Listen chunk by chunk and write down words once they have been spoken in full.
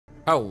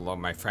Hello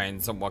my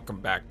friends and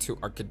welcome back to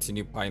our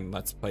continued playing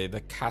Let's Play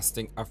The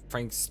Casting of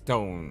Frank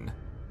Stone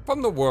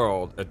from the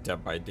world of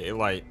Dead by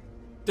Daylight.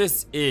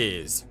 This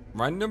is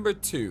run number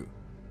 2,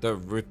 the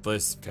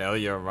Ruthless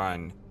Failure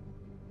Run.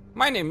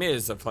 My name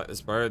is the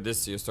FlightlessBird.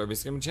 This is your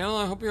story-based gaming channel.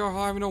 I hope you're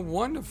all having a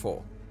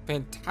wonderful,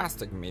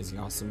 fantastic, amazing,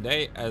 awesome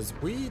day as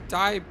we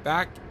dive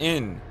back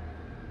in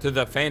to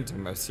the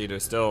Phantom of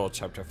Cedar Still,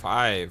 Chapter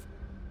 5.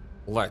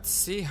 Let's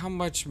see how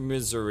much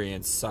misery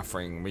and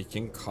suffering we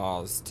can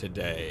cause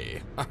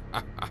today.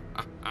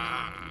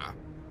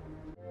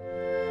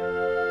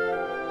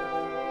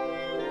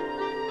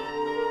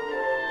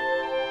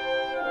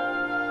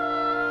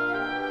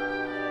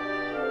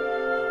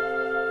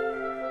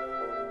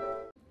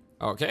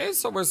 Okay,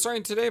 so we're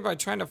starting today by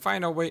trying to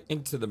find our way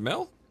into the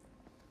mill.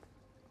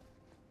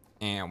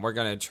 And we're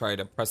going to try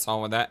to press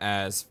on with that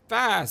as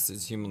fast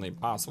as humanly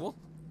possible.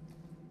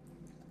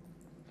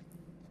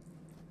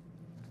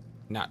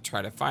 Not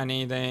try to find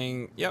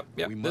anything. Yep,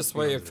 this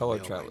way, fellow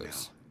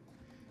travelers.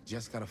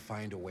 Just gotta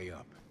find a way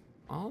up.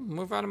 I'll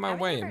move out of my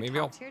way. Maybe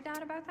I'll. To your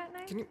dad about that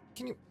night?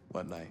 Can you?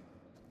 What night?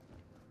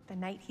 The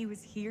night he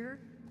was here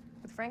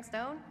with Frank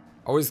Stone?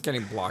 Always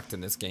getting blocked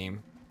in this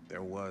game.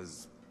 There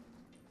was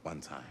one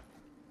time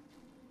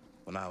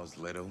when I was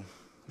little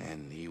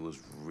and he was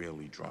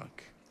really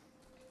drunk.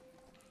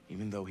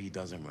 Even though he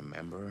doesn't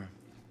remember,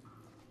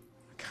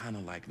 I kind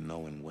of like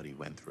knowing what he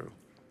went through.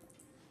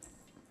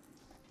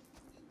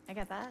 I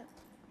get that.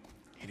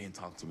 He didn't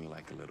talk to me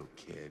like a little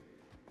kid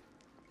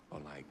or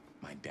like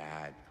my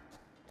dad.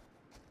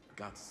 I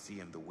got to see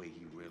him the way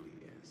he really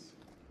is.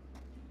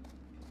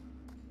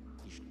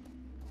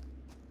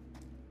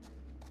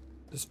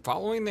 Just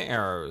following the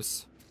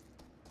arrows.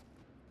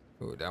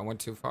 Ooh, that went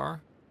too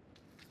far.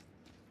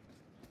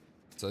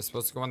 So I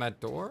supposed to go on that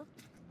door?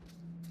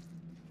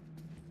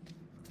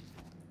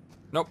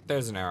 Nope,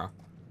 there's an arrow.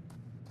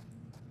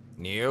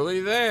 Nearly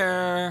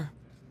there.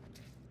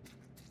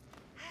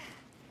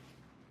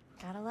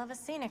 Gotta love a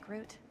scenic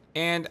route.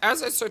 And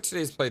as I start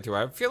today's playthrough,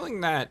 I have a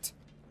feeling that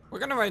we're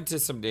gonna run into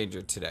some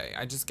danger today.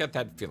 I just get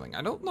that feeling.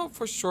 I don't know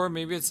for sure.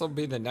 Maybe it'll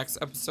be the next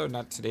episode,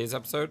 not today's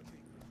episode.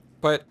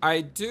 But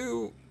I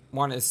do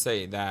want to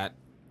say that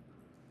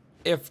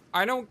if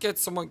I don't get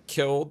someone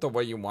killed the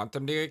way you want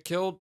them to get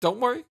killed, don't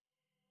worry.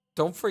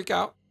 Don't freak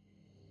out.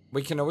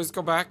 We can always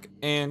go back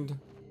and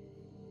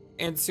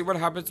see what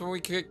happens when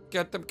we could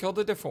get them killed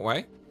a different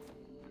way.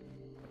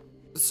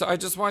 So I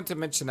just wanted to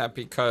mention that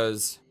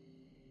because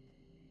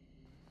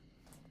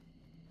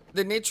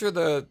the nature of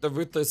the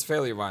Ruthless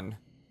Failure Run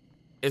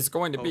is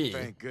going to be,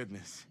 thank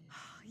goodness,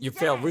 you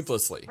fail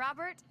ruthlessly.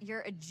 Robert,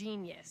 you're a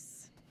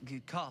genius.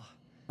 Good call.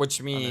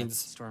 Which means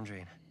Storm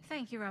drain.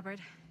 Thank you,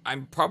 Robert.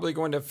 I'm probably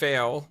going to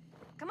fail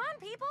Come on,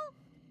 people.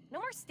 No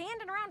more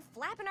standing around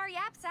flapping our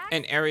yap sacks.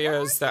 in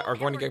areas that are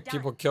going to get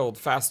people killed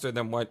faster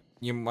than what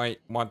you might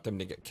want them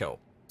to get killed.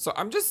 So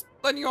I'm just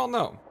letting you all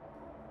know.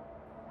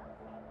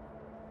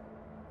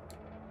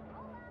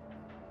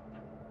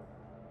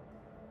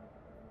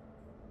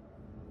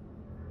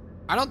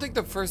 I don't think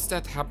the first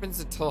death happens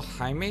until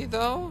Jaime,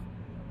 though?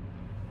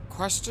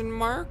 Question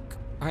mark?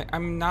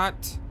 I'm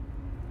not...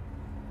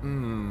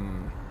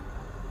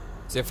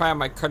 See, if I had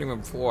my cutting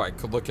room floor, I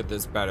could look at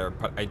this better,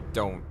 but I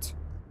don't.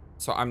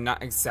 So I'm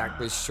not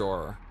exactly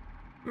sure.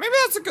 Maybe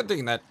that's a good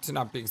thing to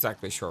not be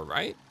exactly sure,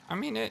 right? I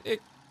mean,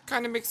 it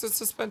kind of makes it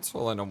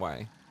suspenseful in a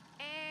way.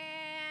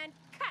 And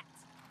cut.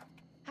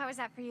 How was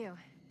that for you?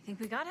 I think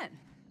we got it.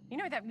 You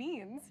know what that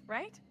means,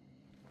 right?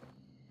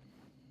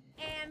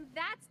 And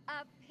that's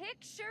a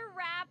picture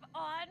wrap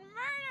on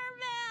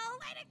Murderville!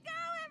 Way to go,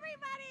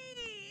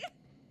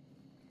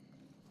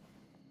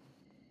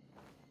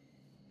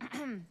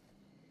 everybody!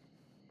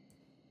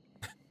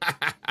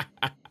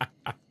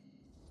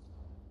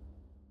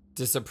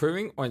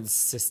 Disapproving or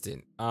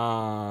insistent?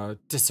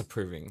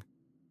 Disapproving.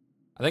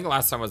 I think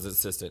last time was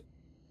insistent.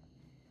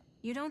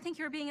 You don't think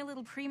you're being a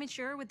little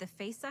premature with the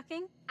face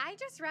sucking? I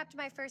just wrapped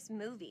my first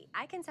movie.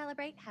 I can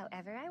celebrate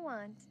however I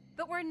want.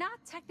 But we're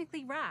not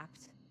technically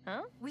wrapped.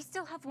 Huh? We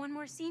still have one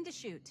more scene to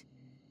shoot.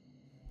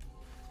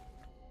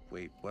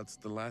 Wait, what's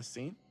the last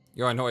scene?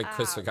 You're annoyed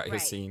Chris forgot your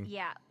Right, scene.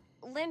 Yeah.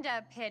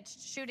 Linda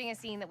pitched shooting a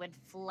scene that would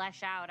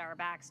flesh out our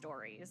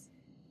backstories.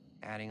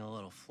 Adding a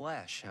little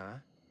flesh, huh?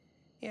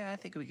 Yeah, I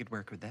think we could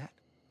work with that.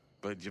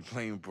 But you're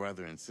playing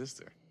brother and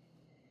sister.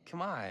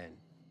 Come on.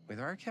 With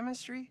our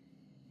chemistry?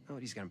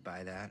 Nobody's gonna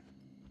buy that.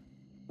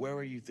 Where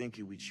are you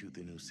thinking we'd shoot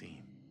the new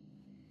scene?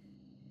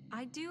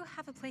 I do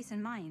have a place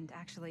in mind,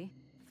 actually.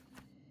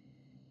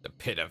 The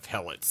pit of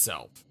hell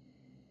itself.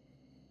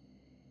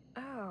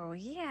 Oh,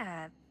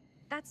 yeah.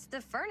 That's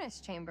the furnace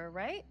chamber,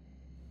 right?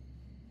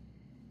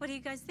 What do you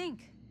guys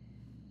think?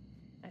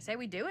 I say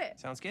we do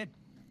it. Sounds good.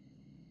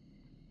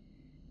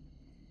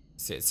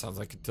 See, it sounds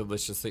like a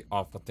deliciously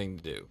awful thing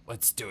to do.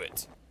 Let's do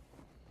it.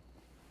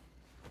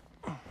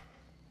 Huh?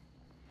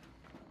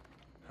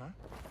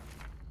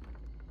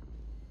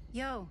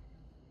 Yo.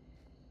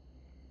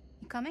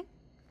 You coming?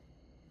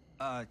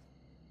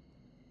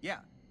 Yeah.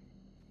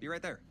 Be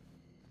right there.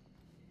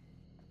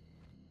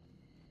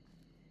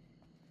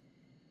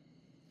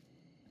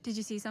 Did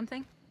you see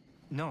something?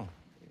 No,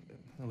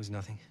 it was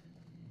nothing.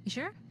 You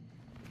sure?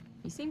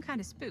 You seem kind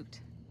of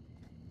spooked.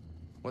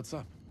 What's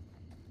up?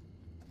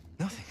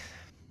 Nothing.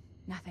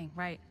 Nothing,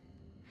 right.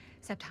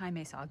 Except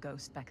Jaime saw a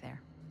ghost back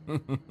there.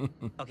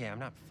 Okay, I'm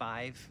not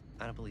 5.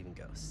 I don't believe in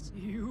ghosts.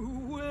 You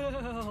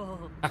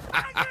will.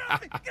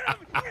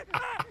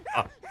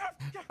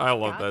 I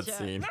love that Gotcha.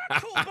 scene.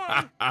 Not cool,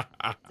 Bonnie.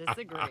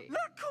 Disagree.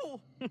 Not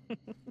cool.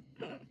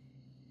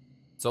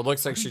 So it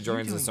looks like What she are you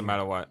joins us no doing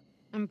matter what.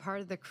 I'm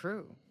part of the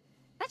crew.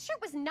 That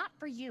shirt was not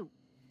for you.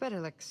 But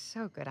it looks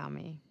so good on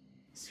me.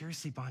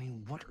 Seriously, Bonnie,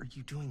 what are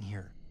you doing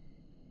here?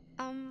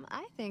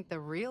 I think the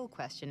real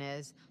question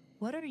is,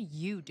 what are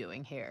you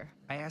doing here?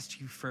 I asked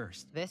you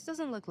first. This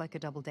doesn't look like a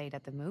double date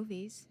at the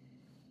movies.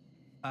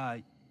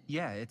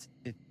 Yeah,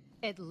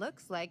 It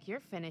looks like you're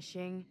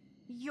finishing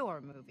your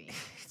movie.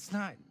 it's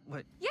not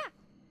what. Yeah,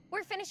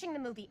 we're finishing the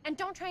movie, and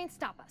don't try and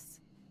stop us.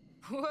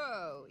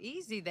 Whoa,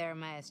 easy there,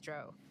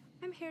 maestro.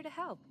 I'm here to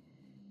help.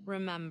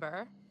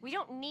 Remember? We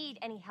don't need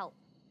any help.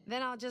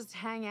 Then I'll just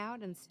hang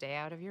out and stay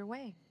out of your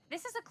way.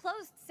 This is a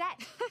closed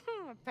set.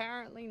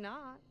 Apparently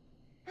not.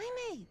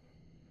 Jaime.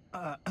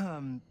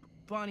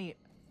 Bonnie,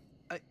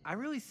 I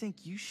really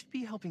think you should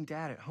be helping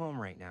Dad at home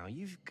right now.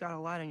 You've got a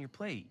lot on your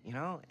plate, you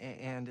know?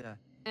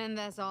 And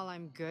that's all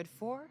I'm good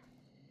for?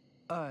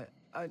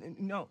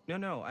 no.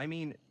 I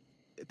mean,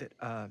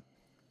 that,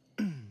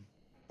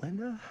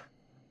 Linda?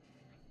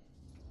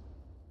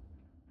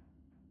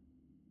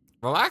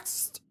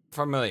 Relaxed,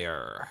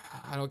 familiar.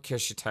 I don't care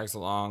if she tags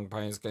along.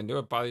 Bonnie's gonna do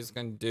what Bonnie's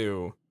gonna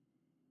do.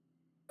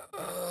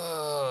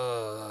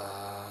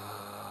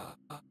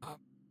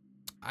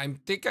 I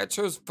think I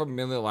chose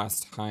familiar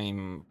last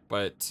time,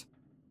 but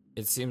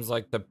it seems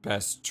like the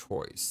best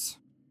choice.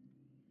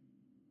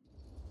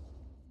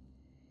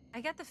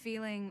 I get the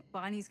feeling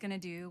Bonnie's gonna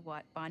do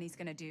what Bonnie's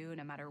gonna do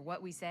no matter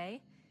what we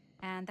say,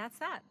 and that's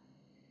that.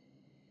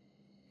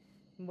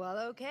 Well,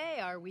 okay,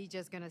 are we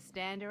just gonna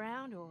stand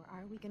around or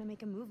are we gonna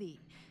make a movie?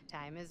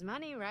 Time is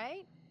money,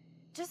 right?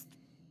 Just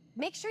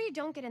make sure you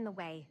don't get in the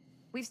way.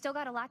 We've still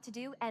got a lot to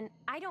do, and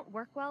I don't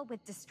work well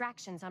with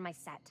distractions on my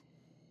set.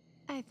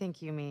 I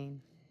think you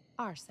mean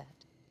our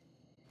set.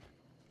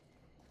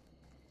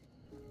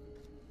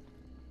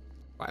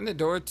 Find the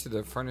door to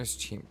the furnace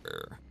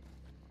chamber.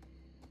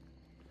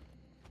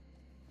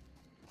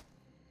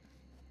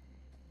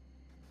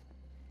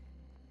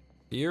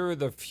 Fear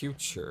the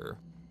future.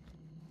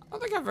 I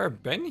don't think I've ever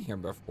been here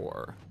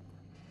before.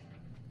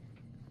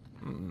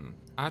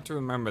 I have to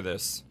remember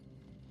this.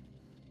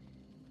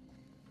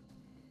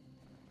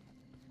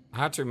 I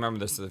have to remember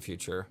this in the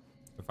future,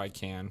 if I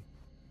can.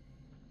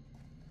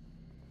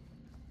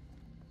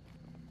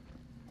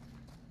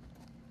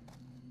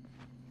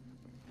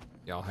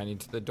 Y'all heading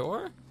to the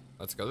door?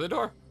 Let's go to the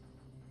door.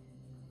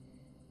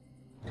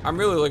 I'm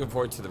really looking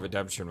forward to the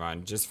redemption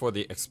run, just for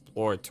the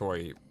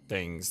exploratory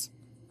things.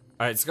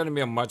 It's going to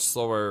be a much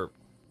slower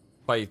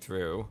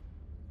playthrough,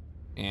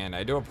 and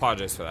I do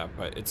apologize for that,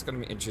 but it's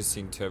going to be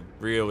interesting to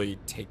really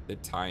take the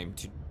time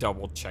to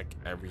double check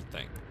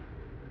everything.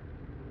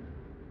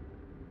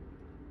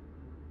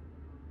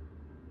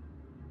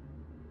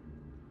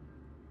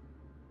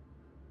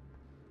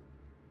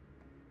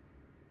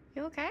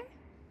 You okay?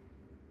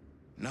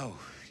 No,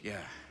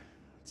 yeah.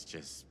 It's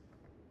just...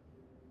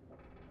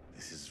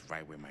 This is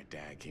right where my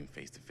dad came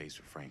face to face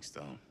with Frank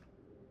Stone.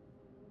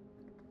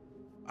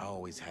 I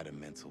always had a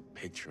mental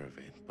picture of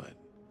it, but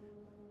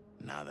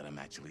now that I'm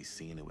actually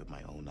seeing it with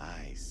my own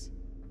eyes,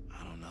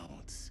 I don't know,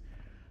 it's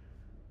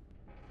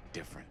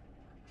different.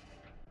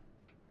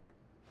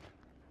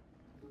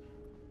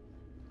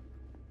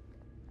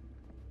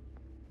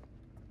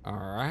 All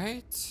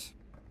right.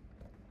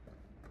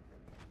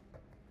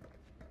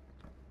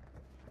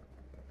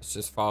 Let's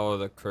just follow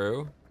the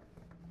crew.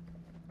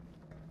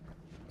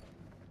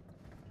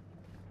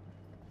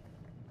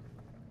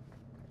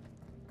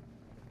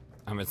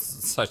 I'm in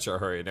such a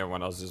hurry and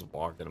everyone else is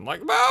walking. I'm like,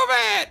 move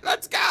it!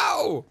 Let's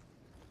go!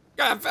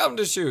 Got a film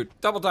to shoot.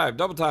 Double time,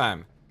 double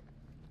time.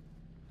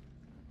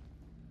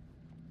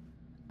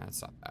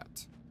 That's not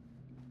that.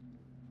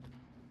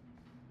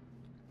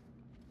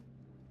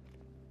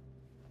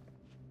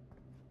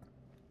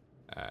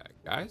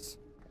 Guys?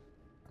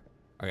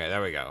 Okay,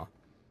 there we go.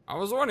 I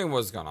was wondering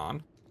what's going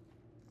on.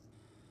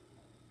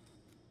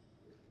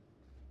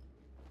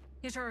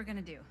 Here's what we're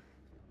gonna do.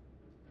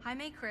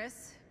 Jaime,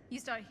 Chris, you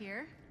start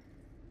here.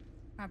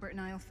 Robert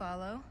and I'll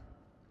follow.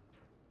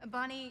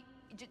 Bonnie,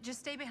 just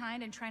stay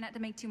behind and try not to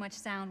make too much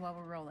sound while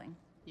we're rolling.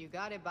 You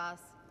got it, boss.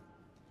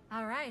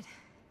 All right.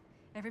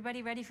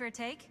 Everybody ready for a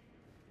take?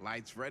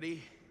 Lights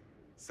ready,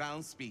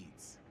 sound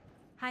speeds.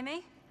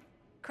 Jaime?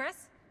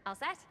 Chris? All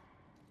set?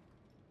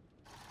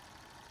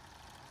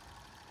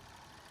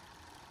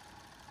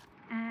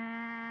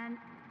 And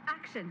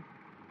action.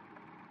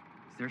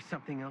 Is there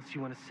something else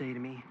you want to say to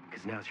me?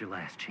 Because now's your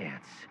last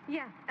chance.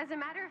 Yeah, as a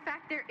matter of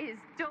fact, there is.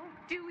 Don't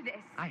do this.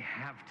 I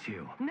have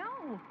to.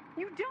 No,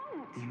 you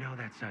don't. You know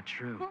that's not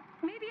true. Well,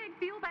 maybe I'd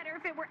feel better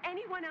if it were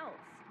anyone else.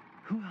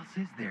 Who else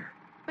is there?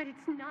 But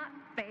it's not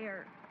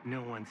fair.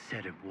 No one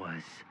said it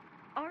was.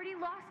 already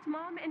lost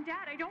Mom and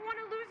Dad. I don't want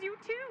to lose you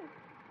too.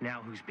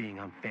 Now who's being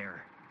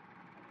unfair?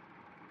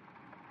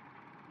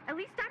 At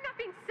least I'm not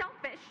being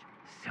selfish.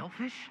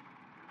 Selfish?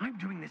 I'm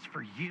doing this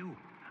for you.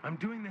 I'm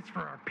doing this for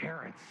our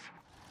parents.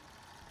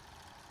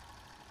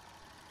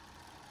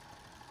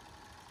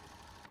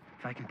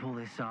 If I can pull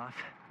this off,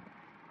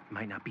 it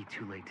might not be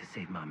too late to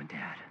save Mom and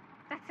Dad.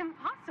 That's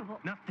impossible.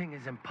 Nothing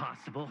is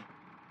impossible.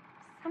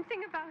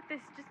 Something about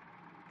this just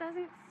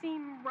doesn't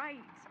seem right.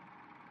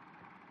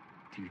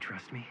 Do you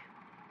trust me?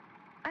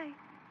 I...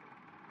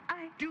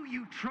 Do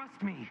you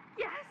trust me?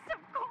 Yes,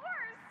 of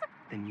course!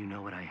 Then you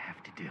know what I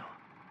have to do.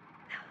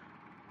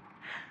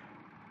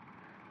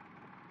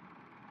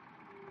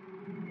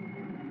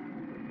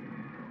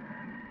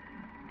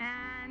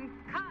 And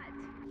cut.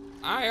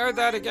 I heard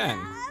that again.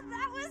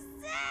 That was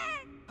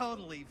sick!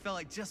 Totally. Felt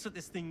like just what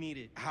this thing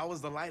needed. How was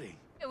the lighting?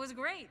 It was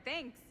great,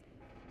 thanks.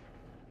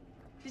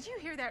 Did you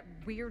hear that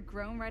weird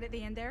groan right at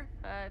the end there?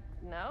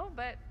 No,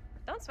 but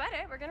don't sweat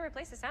it. We're gonna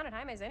replace the sound at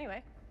Jaime's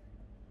anyway.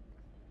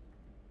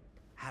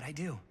 How'd I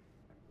do?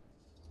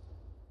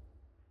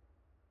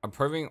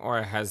 Approving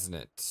or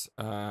hesitant?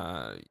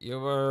 You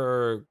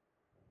were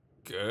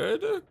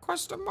good?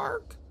 Question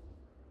mark?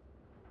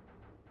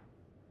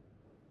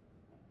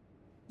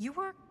 You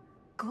were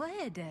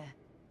good.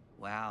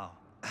 Wow.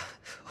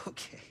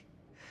 Okay.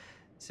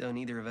 So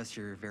neither of us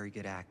are very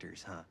good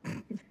actors, huh?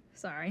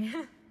 Sorry.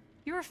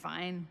 You were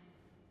fine.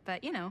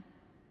 But, you know,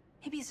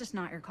 maybe it's just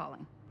not your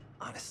calling.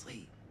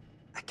 Honestly,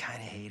 I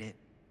kind of hate it.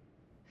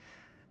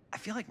 I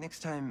feel like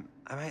next time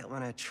I might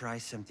want to try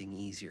something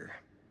easier,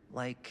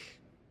 like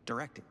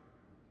directing.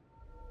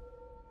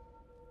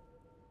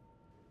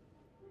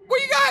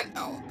 What you got?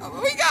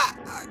 Oh, we got.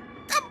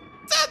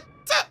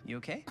 You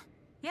okay?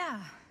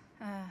 Yeah,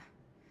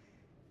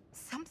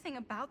 something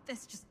about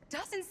this just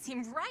doesn't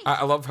seem right.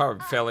 I love how I'm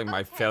failing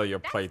my failure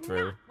That's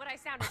playthrough. not what I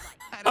sounded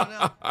like. I don't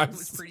know. I'm It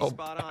was pretty so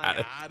spot bad on.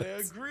 at Gotta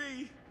this.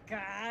 agree.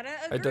 Gotta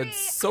I agree. did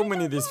so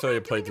many of these failure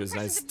playthroughs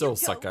and I impressions of still you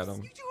suck at dopes.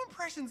 them. You do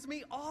impressions of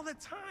me all the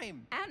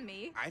time. And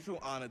me. I feel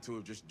honored to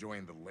have just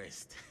joined the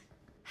list.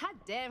 Hot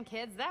damn,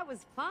 kids, that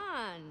was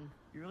fun.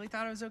 You really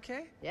thought I was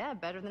okay? Yeah,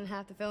 better than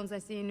half the films I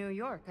see in New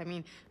York. I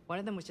mean, one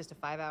of them was just a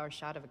 5-hour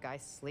shot of a guy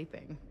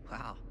sleeping.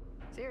 Wow.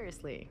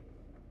 Seriously.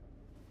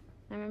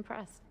 I'm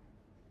impressed.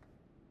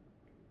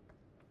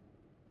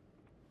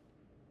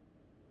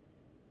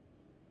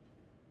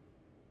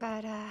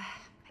 But, I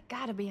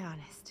gotta be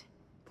honest.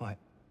 What?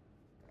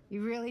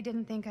 You really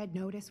didn't think I'd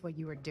notice what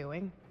you were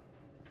doing?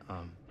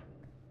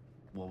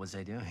 What was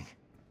I doing?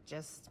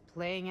 Just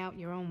playing out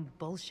your own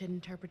bullshit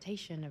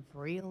interpretation of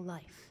real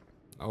life.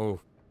 Oh,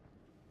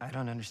 I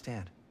don't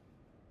understand.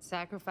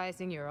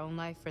 Sacrificing your own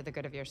life for the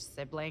good of your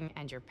sibling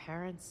and your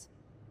parents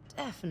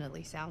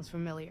definitely sounds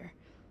familiar.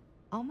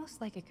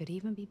 Almost like it could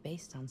even be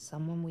based on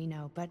someone we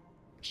know, but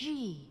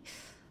gee,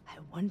 I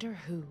wonder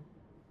who.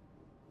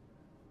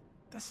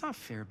 That's not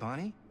fair,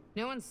 Bonnie.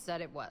 No one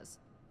said it was.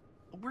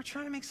 We're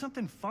trying to make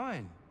something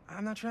fun.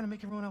 I'm not trying to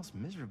make everyone else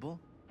miserable.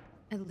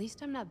 At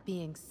least I'm not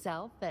being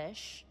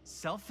selfish.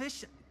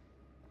 Selfish?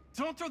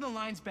 Don't throw the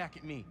lines back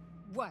at me.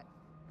 What?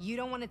 You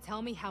don't want to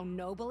tell me how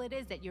noble it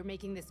is that you're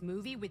making this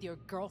movie with your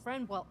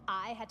girlfriend while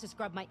I had to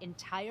scrub my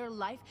entire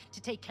life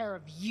to take care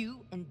of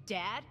you and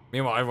Dad?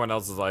 meanwhile, everyone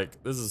else is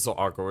like, this is so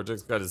awkward. We're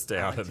just gotta stay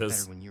I out liked of it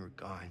this. better when you were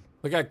gone.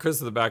 Look at Chris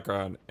in the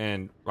background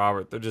and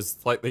Robert. They're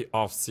just slightly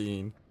off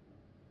scene.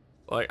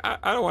 Like,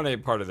 I don't want any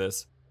part of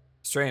this.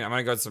 Strain, I'm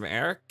gonna go get some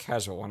air.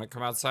 Casual, wanna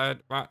come outside?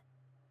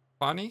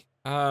 Bonnie?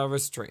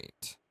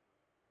 Restraint.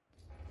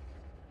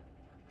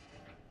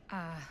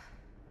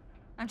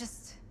 I'm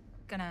just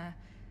gonna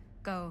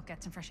go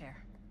get some fresh air.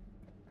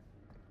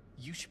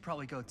 You should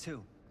probably go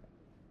too.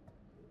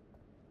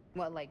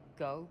 What, like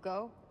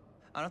go?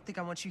 I don't think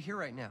I want you here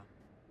right now.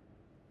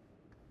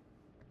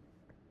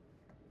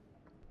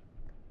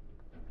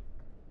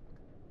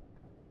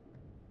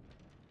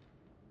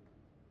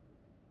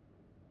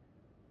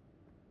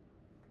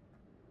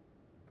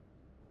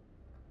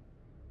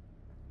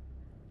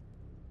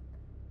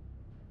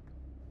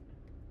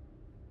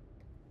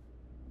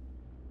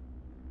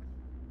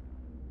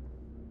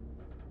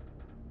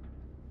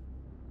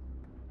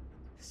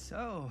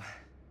 So,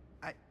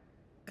 I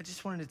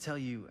just wanted to tell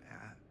you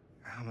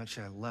how much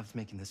I loved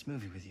making this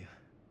movie with you.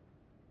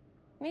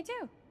 Me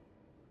too.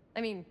 I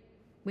mean,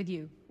 with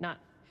you, not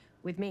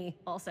with me,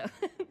 also.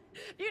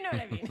 You know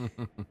what I mean.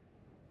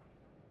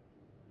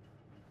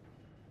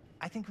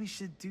 I think we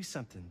should do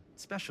something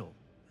special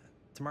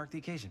to mark the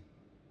occasion.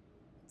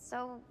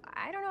 So,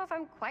 I don't know if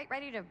I'm quite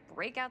ready to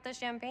break out the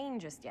champagne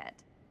just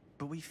yet.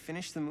 But we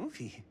finished the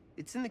movie.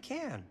 It's in the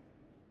can.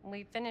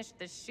 We finished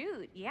the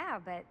shoot, yeah,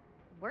 but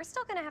we're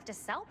still gonna have to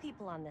sell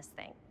people on this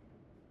thing.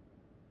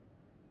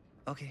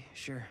 Okay,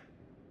 sure.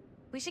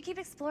 We should keep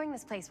exploring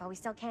this place while we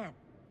still can.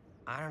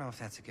 I don't know if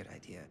that's a good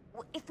idea.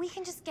 If we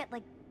can just get,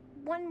 like,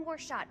 one more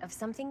shot of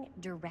something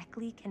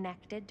directly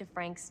connected to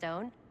Frank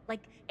Stone,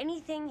 like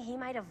anything he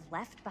might have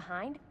left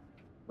behind,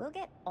 we'll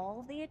get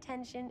all the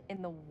attention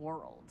in the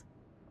world.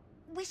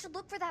 We should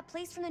look for that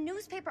place from the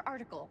newspaper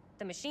article,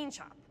 the machine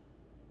shop.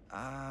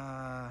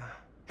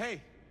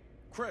 Hey,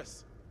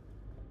 Chris.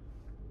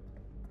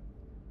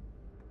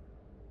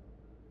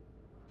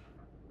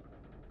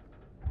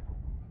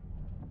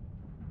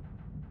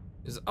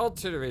 Is Alt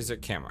to raise your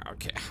camera.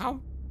 Okay,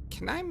 how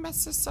can I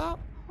mess this up?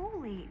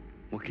 Holy,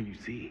 What can you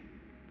see?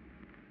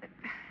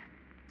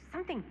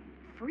 something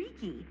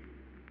freaky.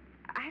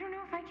 I don't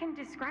know if I can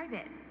describe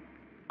it.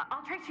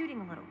 I'll try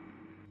shooting a little.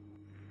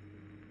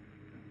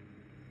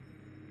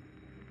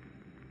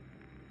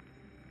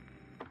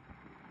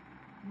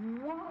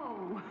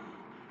 Whoa!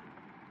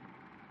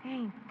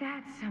 Ain't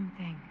that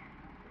something?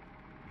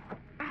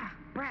 Ah,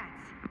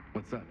 rats.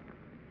 What's up?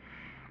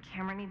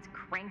 Camera needs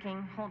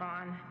cranking. Hold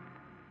on.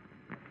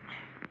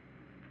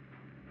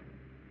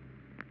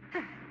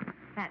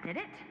 That did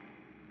it.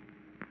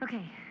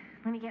 Okay,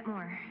 let me get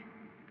more.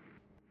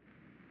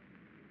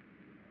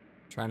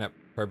 Trying to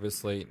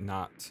purposely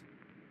not.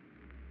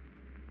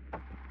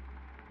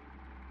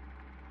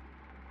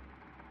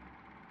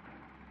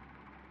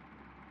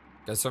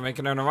 Guess we're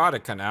making an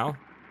erotica now.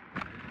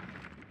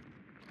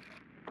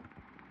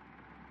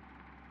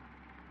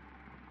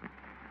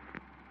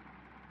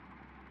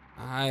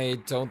 I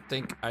don't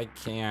think I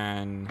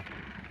can.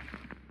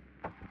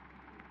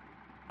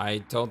 I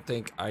don't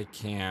think I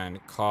can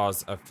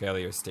cause a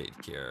failure state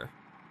here.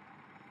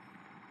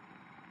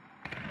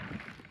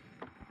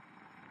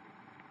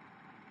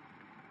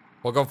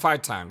 We'll go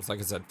 5 times. Like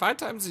I said, 5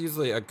 times is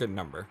usually a good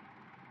number.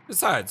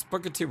 Besides,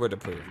 Booker T would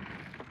approve.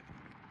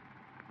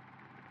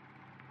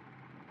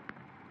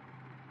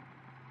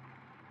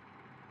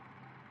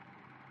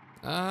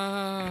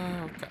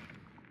 Okay.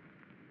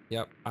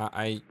 Yep,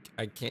 I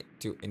can't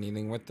do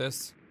anything with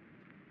this.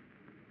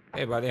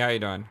 Hey, buddy, how you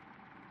doing?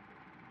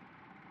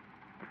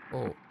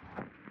 Oh.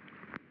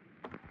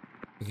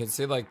 You can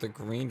see, like, the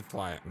green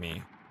fly at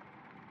me.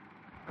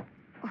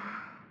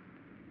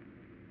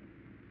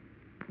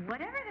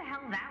 Whatever the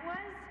hell that was,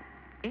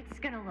 it's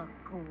gonna look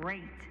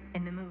great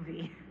in the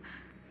movie.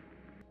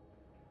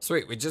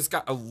 Sweet, we just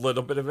got a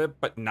little bit of it,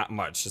 but not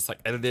much. Just like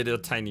a little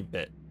tiny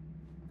bit.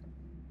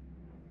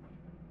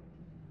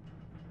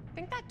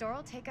 Think that door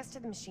will take us to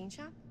the machine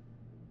shop?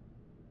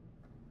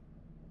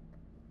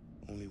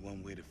 Only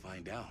one way to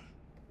find out.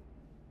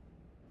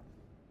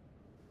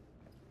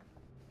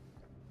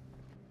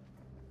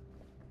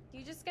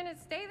 You just gonna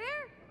stay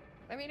there?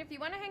 I mean, if you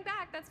want to hang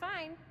back, that's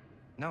fine.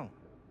 No.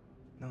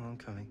 No, I'm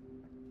coming.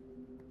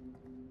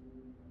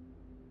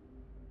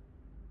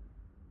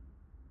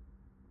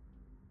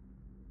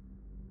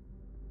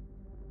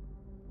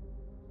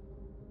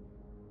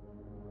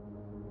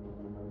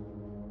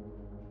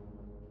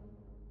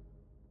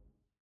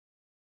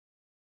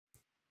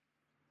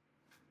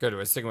 Good,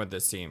 we're sticking with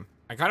this team.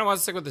 I kind of want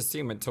to stick with this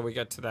team until we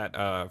get to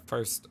that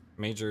first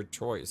major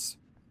choice.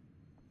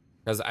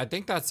 Because I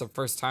think that's the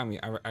first time we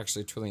ever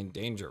actually truly in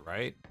danger,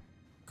 right?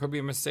 Could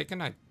be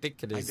mistaken. I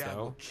think it is, My dad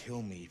though. would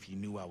kill me if he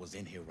knew I was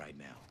in here right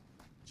now.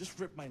 Just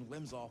rip my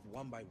limbs off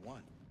one by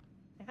one.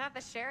 I thought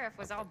the sheriff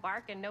was all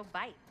bark and no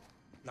bite.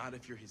 Not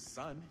if you're his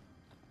son.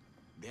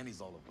 Then he's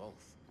all of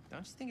both.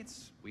 Don't you think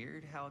it's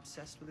weird how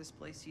obsessed with this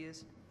place he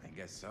is? I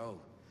guess so.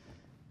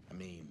 I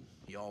mean,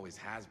 he always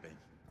has been.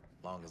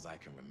 Long as I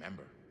can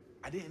remember.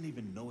 I didn't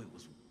even know it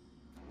was...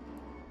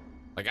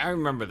 Like, I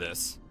remember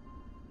this.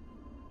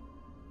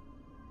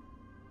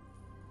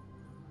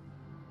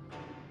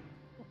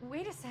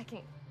 Wait a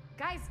second.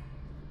 Guys,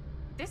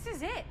 this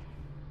is it.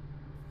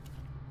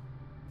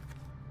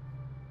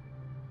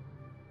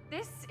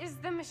 This is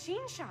the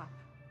machine shop.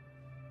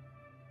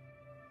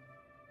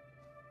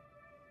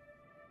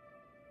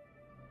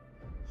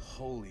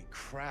 Holy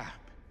crap.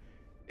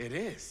 It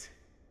is.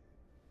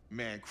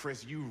 Man,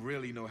 Chris, you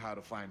really know how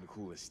to find the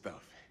coolest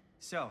stuff.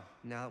 So,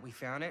 now that we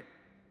found it,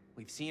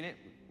 we've seen it,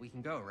 we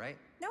can go, right?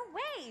 No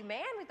way,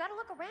 man. We've got to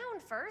look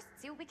around first,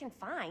 see what we can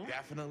find.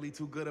 Definitely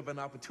too good of an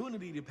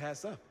opportunity to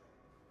pass up.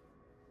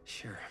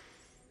 Sure.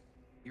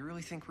 You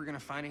really think we're gonna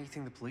find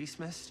anything the police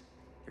missed?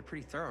 You're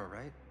pretty thorough,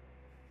 right?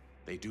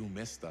 They do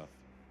miss stuff.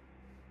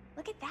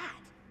 Look at that.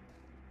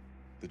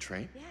 The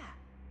train?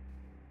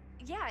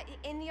 Yeah,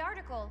 in the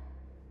article.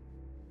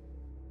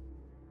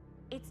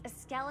 It's a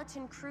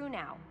skeleton crew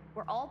now.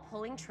 We're all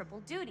pulling triple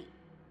duty.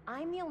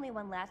 I'm the only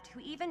one left who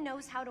even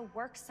knows how to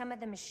work some of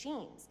the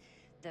machines.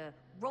 The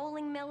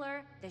rolling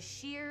miller, the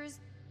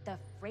shears, the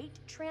freight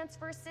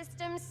transfer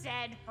system,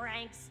 said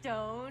Frank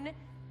Stone.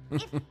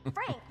 If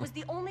Frank was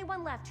the only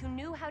one left who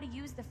knew how to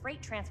use the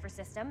freight transfer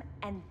system,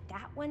 and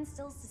that one's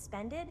still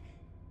suspended,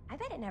 I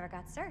bet it never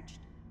got searched.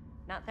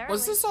 Not thoroughly.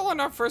 Was this all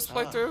in our first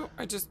playthrough?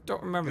 I just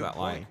don't remember Good that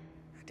line.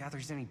 I doubt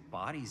there's any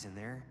bodies in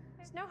there.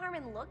 There's no harm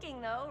in looking,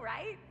 though,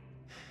 right?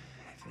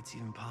 If it's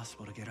even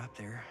possible to get up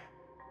there.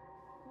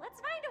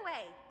 Let's find a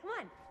way. Come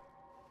on.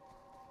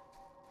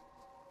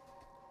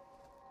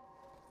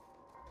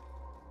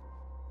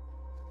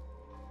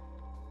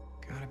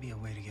 Gotta be a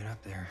way to get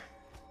up there.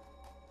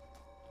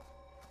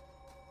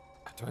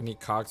 Do I need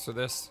cogs for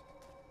this?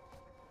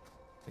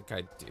 I think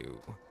I do.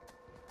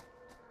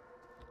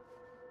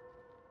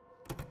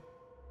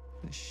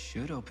 This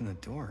should open the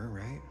door,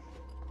 right?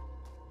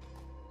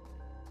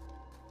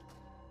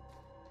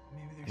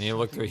 And you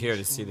look through here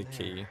to see the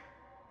key.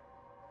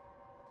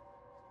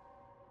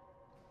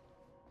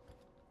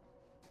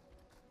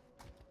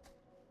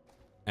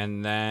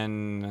 And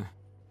then...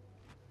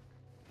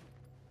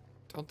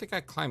 don't think I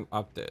climb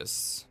up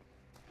this.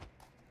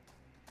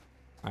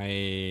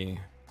 I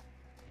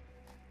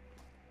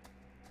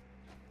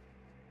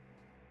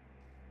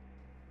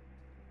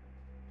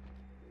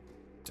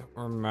don't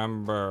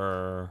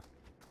remember.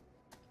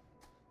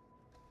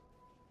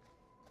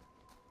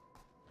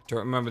 Don't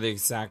remember the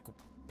exact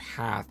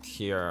path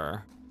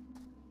here.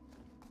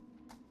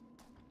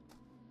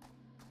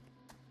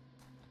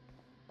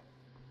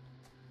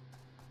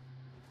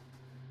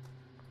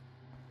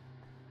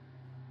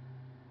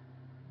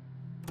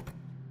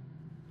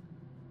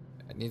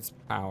 It needs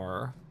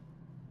power.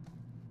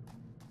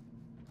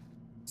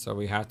 So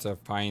we have to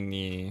find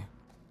the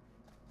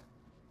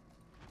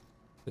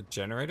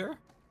generator?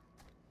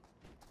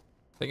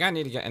 I think I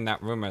need to get in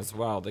that room as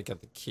well to get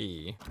the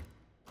key.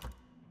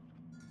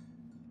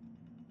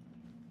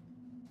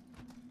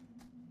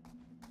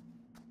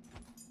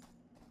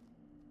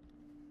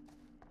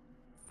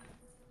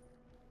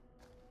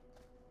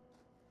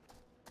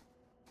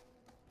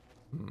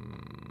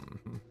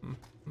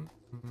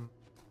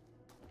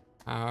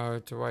 How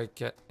do I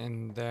get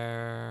in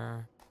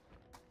there?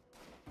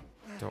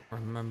 Don't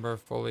remember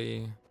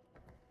fully.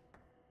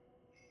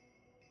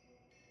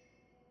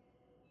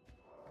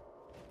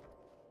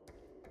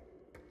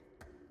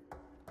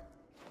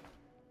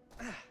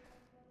 Did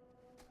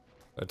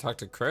I talk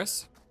to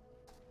Chris?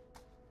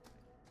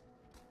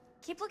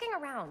 Keep looking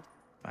around.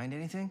 Find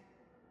anything?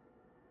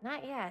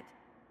 Not yet.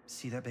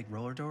 See that big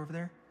roller door over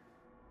there?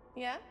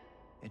 Yeah?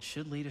 It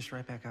should lead us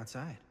right back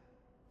outside.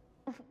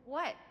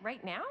 What,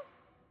 right now?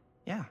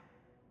 Yeah,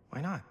 why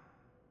not?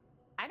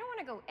 I don't want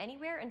to go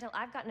anywhere until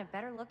I've gotten a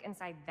better look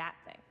inside that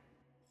thing.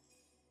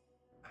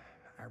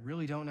 I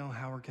really don't know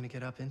how we're gonna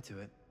get up into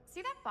it.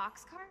 See that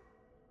boxcar?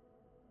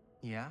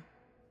 Yeah?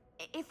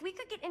 If we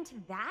could get into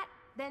that,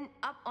 then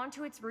up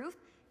onto its roof,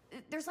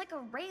 there's like a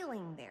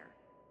railing there.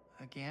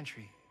 A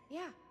gantry.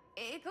 Yeah,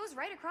 it goes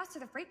right across to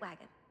the freight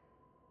wagon.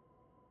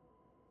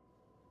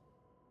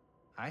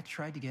 I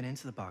tried to get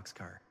into the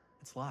boxcar.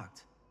 It's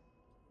locked.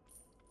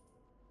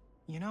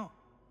 You know,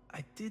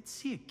 I did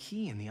see a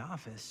key in the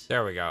office.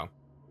 There we go.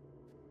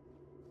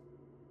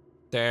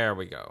 There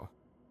we go.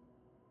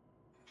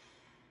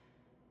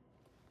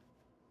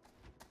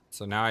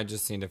 So now I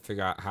just need to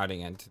figure out how to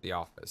get into the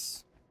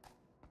office.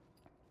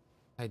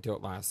 I did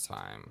it last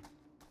time.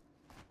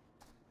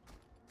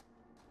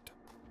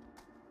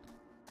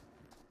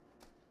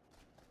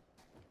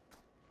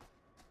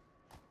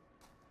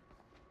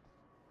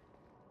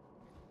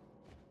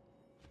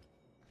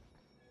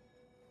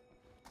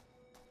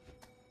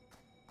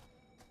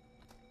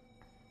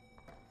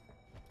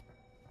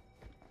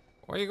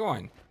 Where are you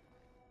going?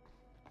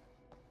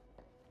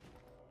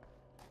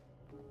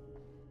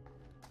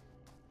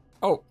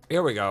 Oh,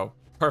 here we go.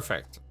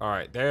 Perfect. All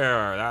right,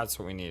 there. That's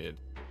what we needed.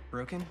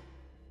 Broken?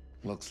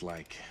 Looks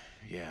like,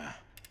 yeah.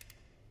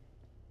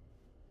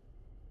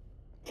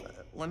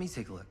 Let me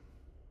take a look.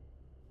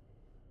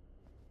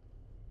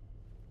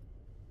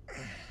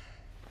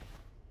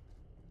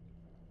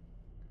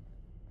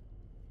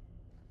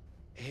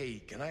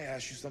 Hey, can I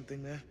ask you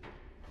something, man?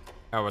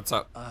 Oh, what's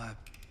up?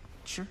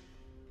 Sure.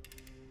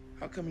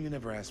 How come you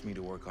never asked me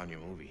to work on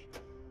your movie?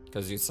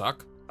 Because you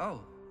suck?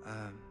 Oh,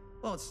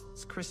 well,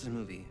 it's Chris's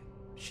movie.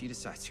 She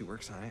decides who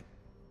works on it.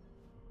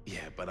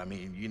 Yeah, but I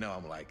mean, you know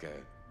I'm like a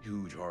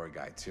huge horror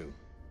guy, too.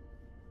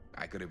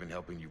 I could have been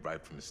helping you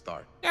right from the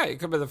start. Yeah, you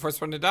could be the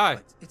first one to die.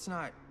 But it's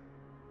not...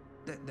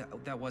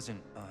 That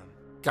wasn't,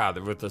 God,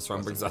 the Ruthless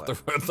Run brings out the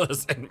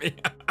Ruthless in me.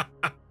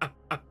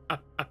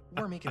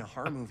 We're making a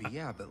horror movie,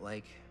 yeah, but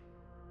like...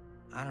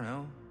 I don't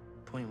know.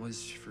 Point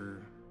was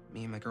for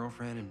me and my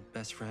girlfriend and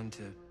best friend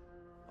to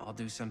all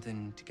do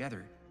something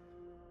together.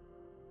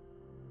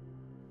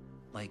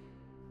 Like...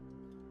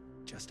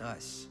 just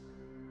us.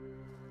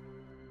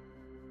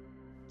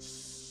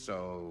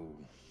 So...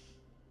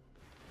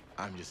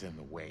 I'm just in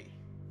the way.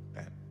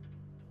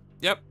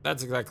 Yep,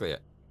 that's exactly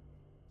it.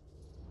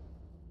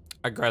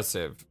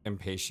 Aggressive,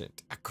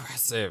 impatient,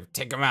 aggressive.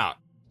 Take him out.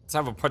 Let's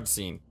have a punch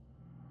scene.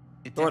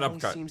 It Throw it definitely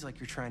upcut. seems like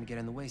you're trying to get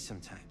in the way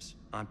sometimes,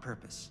 on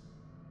purpose.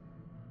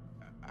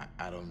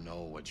 I don't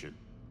know what you're...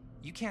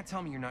 You can't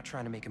tell me you're not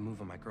trying to make a move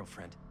on my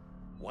girlfriend.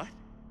 What?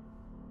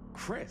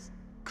 Chris,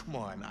 come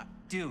on.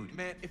 Dude.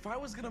 Man, if I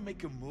was gonna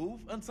make a move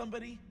on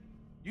somebody,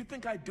 you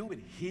think I'd do it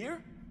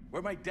here?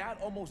 Where my dad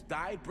almost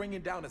died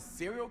bringing down a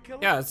serial killer?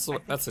 Yeah, I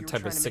think that's the if you were type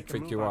of trying to sick make a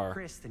freak move you on are.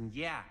 Chris, then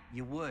yeah,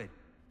 you would.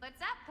 What's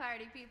up,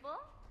 party people?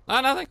 Oh,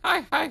 nothing.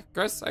 Hi,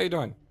 Chris. How you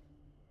doing?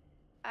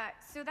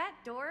 So that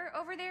door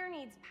over there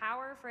needs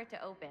power for it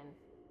to open.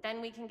 Then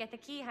we can get the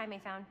key Jaime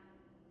found.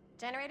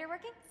 Generator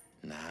working?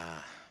 Nah,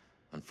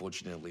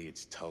 unfortunately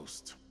it's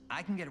toast.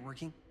 I can get it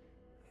working.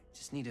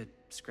 Just need to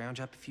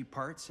scrounge up a few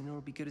parts and it'll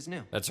be good as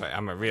new. That's right.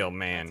 I'm a real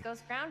man. Let's go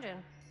scrounging.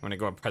 I'm gonna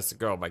go impress the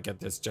girl by get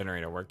this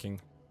generator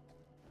working,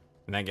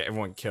 and then get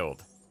everyone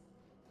killed.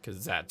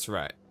 Cause that's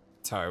right.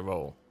 That's how I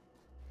roll.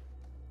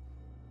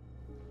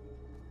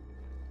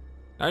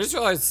 I just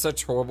realized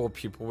such horrible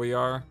people we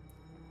are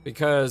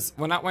because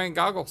we're not wearing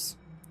goggles.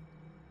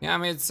 Yeah, I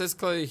mean, it says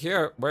clearly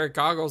here, wear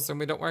goggles, and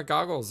we don't wear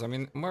goggles. I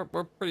mean, we're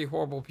pretty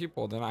horrible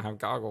people to not have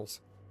goggles.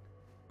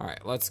 All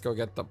right, let's go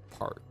get the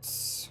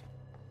parts.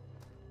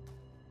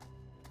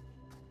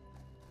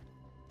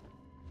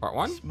 Part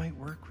one? This might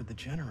work with the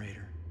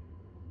generator.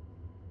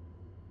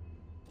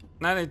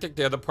 And I think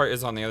the other part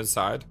is on the other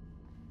side.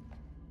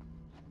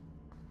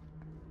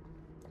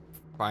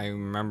 If I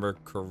remember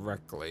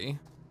correctly.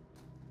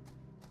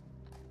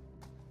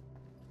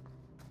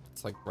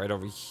 It's like right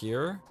over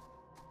here.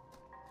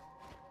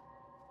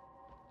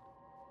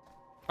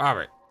 All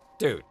right,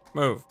 dude,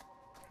 move.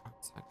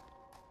 Outside.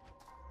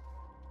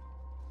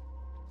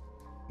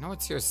 No,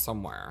 it's here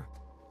somewhere.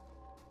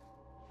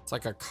 It's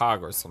like a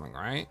cog or something,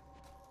 right?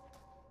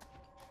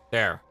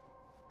 There.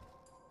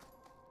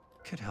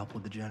 Could help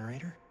with the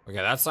generator. Okay,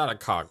 that's not a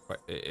cog, but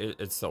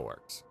it still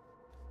works.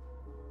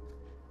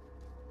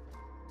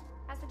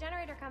 How's the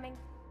generator coming?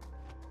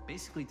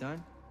 Basically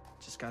done.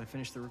 Just gotta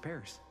finish the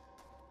repairs.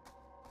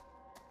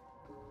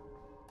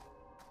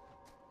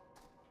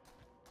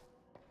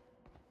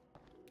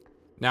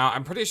 Now,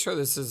 I'm pretty sure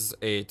this is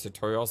a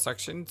tutorial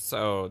section,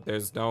 so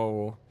there's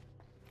no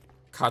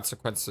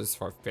consequences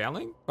for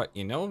failing, but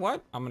you know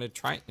what? I'm gonna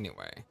try it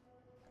anyway.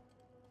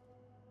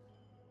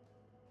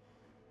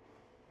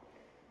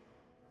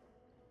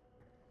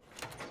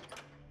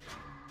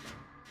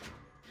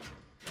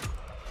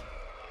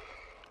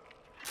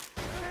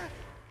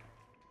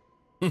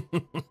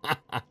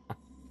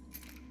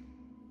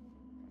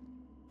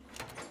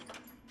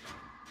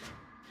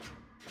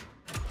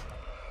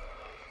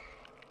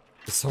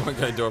 Is someone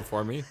gonna do it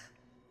for me?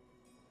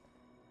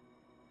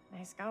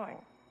 Nice going.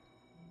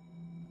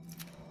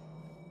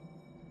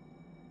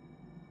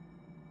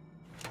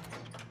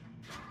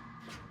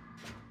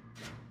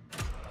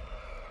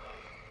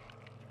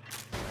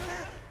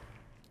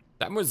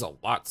 That was a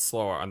lot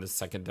slower on the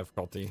second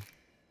difficulty.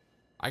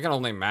 I can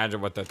only imagine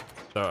what the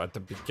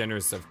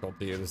beginner's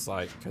difficulty is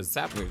like, because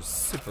that moves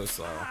super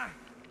slow.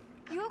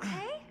 You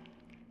okay?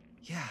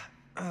 Yeah,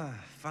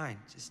 fine.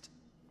 Just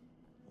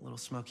a little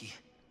smoky.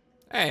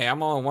 Hey,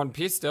 I'm all in one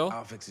piece still.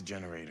 I'll fix the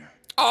generator.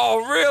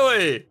 Oh,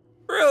 really?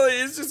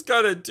 Really? He's just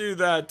gonna do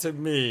that to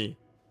me.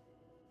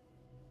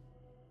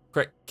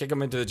 Quick, kick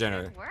him into the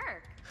generator. Good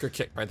work. Good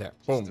kick right there.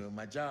 Just Boom. doing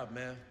my job,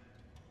 man.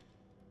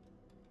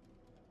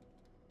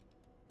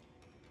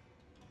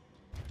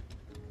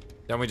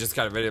 Then we just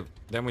gotta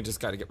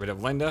get rid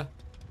of Linda,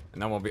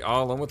 and then we'll be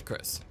all in with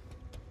Chris.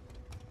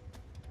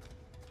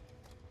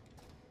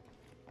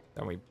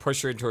 Then we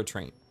push her into a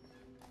train.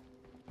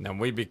 And then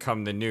we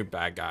become the new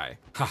bad guy.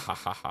 Ha ha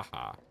ha ha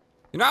ha.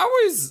 You know, I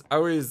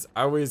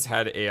always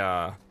had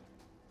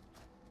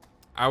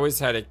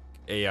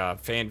a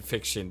fan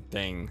fiction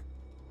thing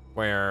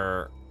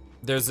where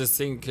there's this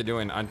thing you can do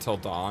in Until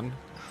Dawn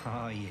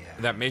Oh yeah.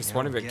 that makes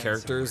one of your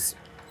characters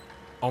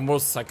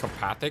almost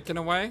psychopathic in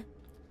a way.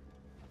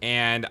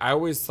 And I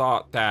always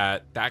thought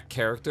that that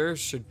character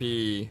should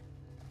be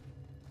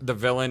the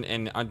villain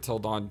in Until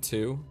Dawn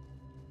 2.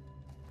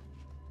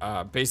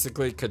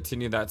 Basically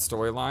continue that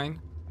storyline.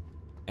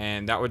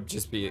 And that would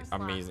just be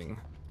amazing.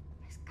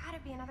 There's gotta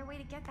be another way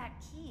to get that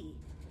key.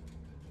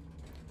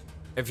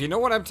 If you know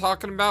what I'm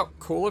talking about,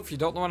 cool. If you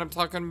don't know what I'm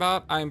talking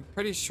about, I'm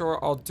pretty sure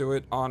I'll do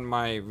it on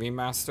my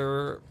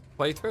remaster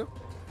playthrough.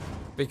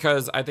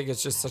 Because I think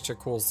it's just such a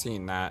cool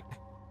scene that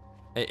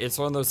it's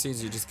one of those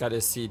scenes you just gotta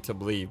see to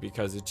believe,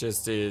 because it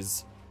just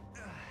is,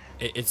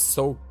 it's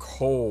so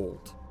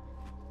cold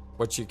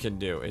what you can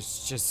do.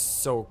 It's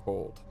just so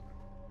cold.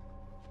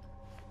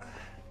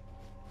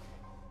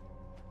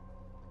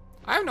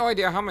 I have no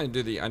idea how I'm gonna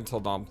do the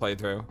Until Dawn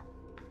playthrough.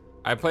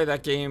 I played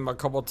that game a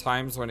couple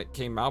times when it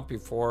came out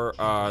before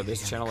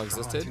this channel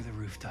existed.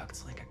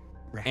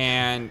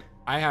 And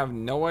I have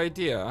no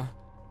idea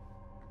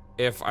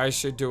if I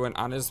should do an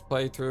honest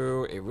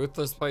playthrough, a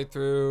ruthless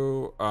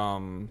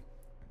playthrough,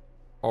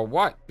 or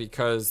what,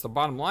 because the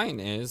bottom line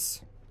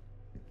is,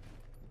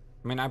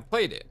 I mean, I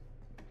played it.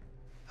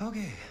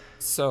 Okay.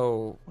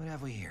 So What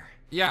have we here?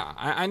 yeah,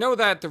 I know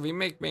that the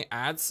remake may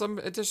add some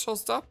additional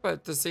stuff, but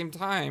at the same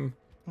time,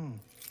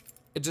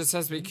 it just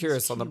has me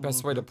curious on the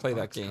best way to play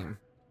that game.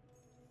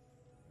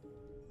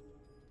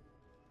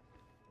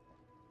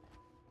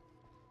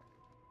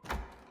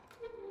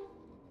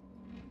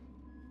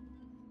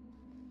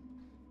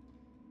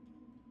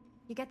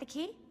 You get the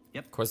key?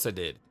 Yep. Of course I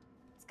did.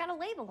 It's got a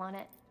label on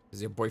it.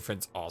 Because your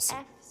boyfriend's awesome.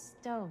 F.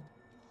 Stone.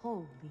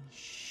 Holy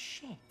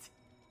shit.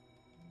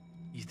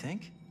 You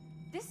think?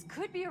 This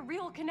could be a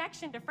real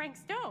connection to Frank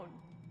Stone.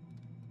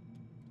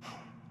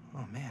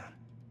 Oh man.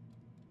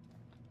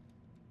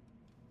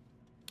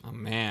 Oh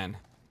man.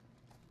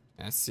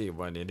 I see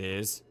what it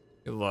is.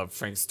 You love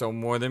Frank Stone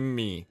more than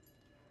me.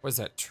 Where's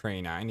that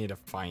train? I need to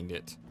find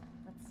it.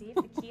 Let's see if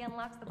the key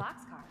unlocks the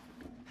boxcar.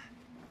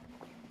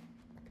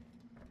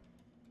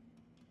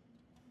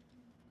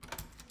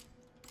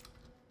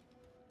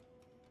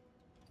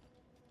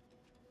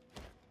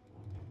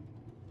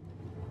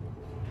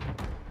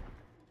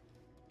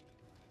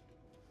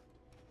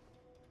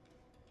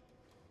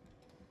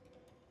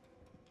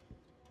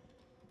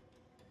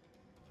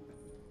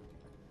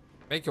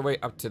 Make your way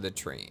up to the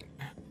train.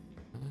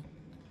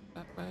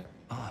 That way.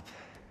 Up.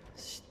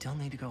 Still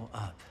need to go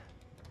up.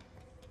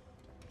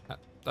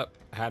 Up.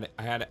 I had it.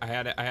 I had it. I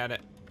had it. I had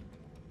it.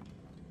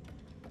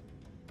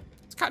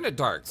 It's kind of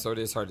dark, so it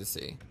is hard to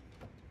see.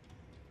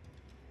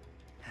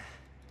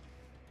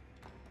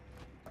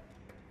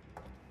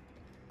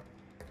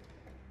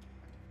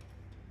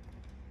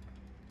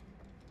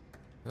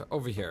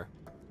 Over here.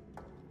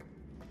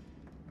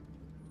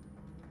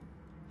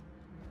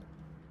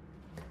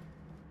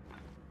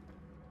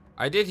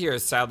 I did hear,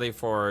 sadly,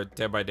 for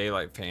Dead by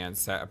Daylight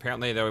fans, that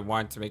apparently they would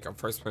want to make a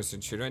first-person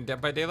shooter in Dead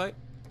by Daylight,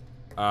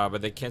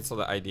 but they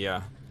canceled the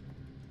idea.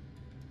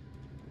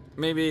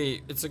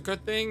 Maybe it's a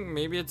good thing,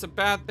 maybe it's a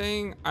bad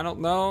thing, I don't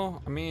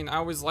know. I mean, I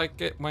always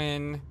like it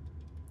when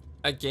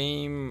a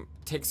game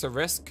takes a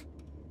risk.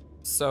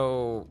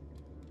 So,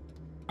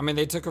 I mean,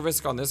 they took a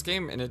risk on this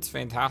game, and it's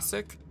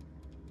fantastic.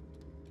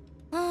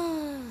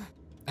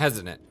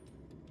 Hesitant.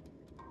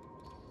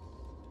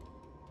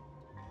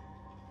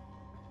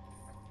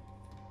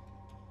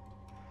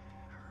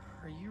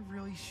 Are you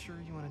really sure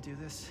you want to do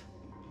this?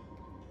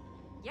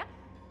 Yep.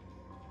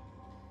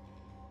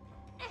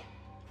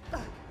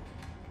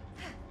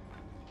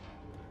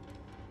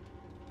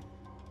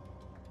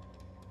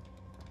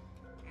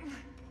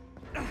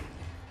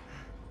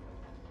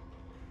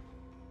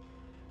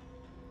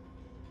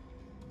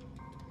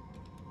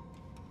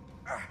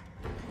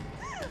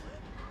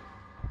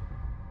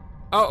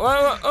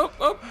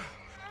 Oh.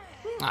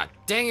 Ah,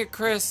 dang it,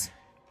 Chris.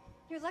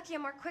 You're lucky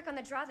I'm more quick on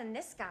the draw than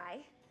this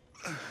guy.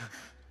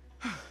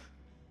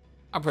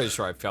 I'm pretty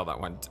sure I failed that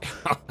one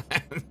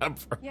down.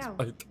 Yo,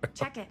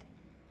 check it.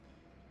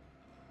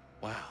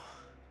 Wow.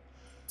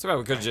 So bad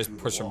we could just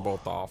push them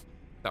both off.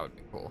 That would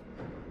be cool.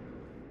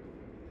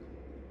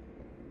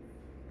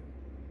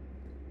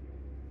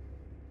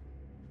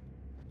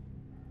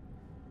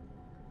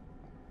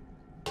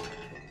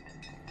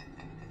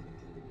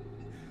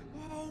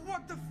 Oh,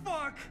 what the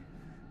fuck?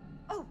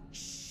 Oh,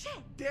 shit!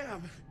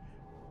 Damn.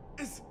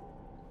 Is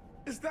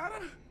that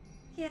a...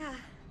 Yeah.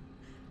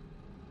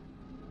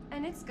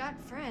 And it's got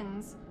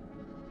friends.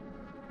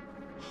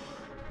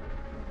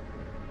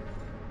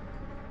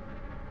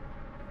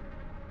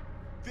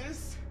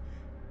 This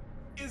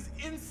is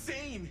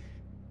insane.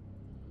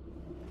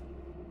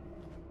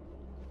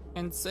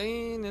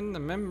 Insane in the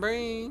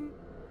membrane.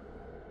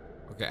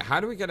 Okay,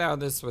 how do we get out of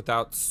this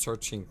without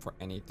searching for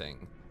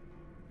anything?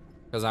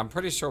 Because I'm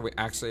pretty sure we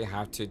actually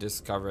have to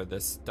discover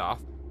this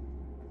stuff.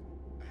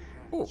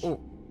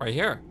 Oh, right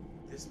here.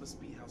 This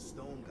must be how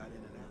Stone got in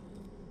and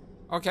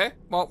out. Okay,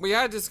 well, we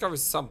had to discover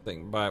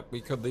something, but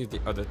we could leave the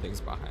other things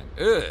behind.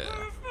 Ugh. What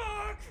the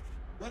fuck?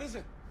 What is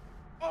it?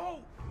 Oh!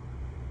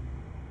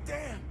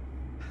 Damn!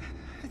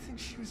 I think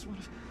she was one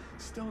of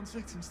Stone's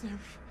victims. They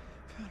never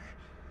found her.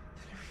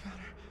 They never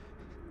found her.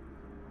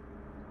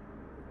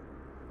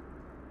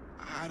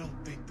 I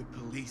don't think the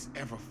police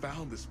ever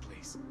found this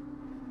place.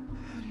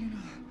 How do you know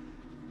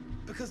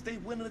that? Because they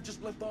went and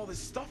just left all this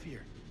stuff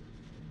here.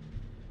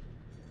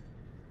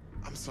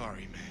 I'm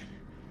sorry, man.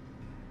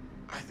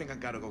 I think I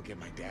gotta go get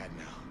my dad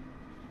now.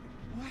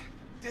 What?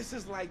 This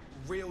is like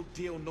real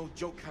deal, no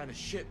joke kind of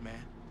shit,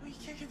 man. No, you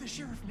can't get the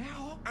sheriff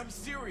now. I'm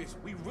serious.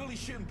 We really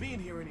shouldn't be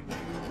in here anymore.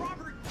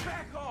 Robert,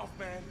 back off,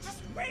 man.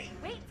 Just wait.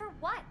 Wait for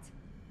what?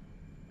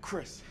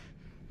 Chris,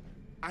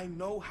 I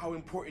know how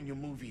important your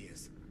movie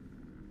is.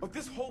 But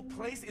this whole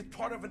place is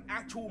part of an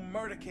actual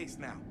murder case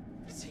now.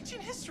 It's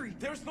ancient history.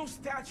 There's no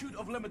statute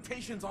of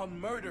limitations on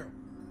murder.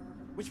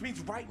 Which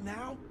means right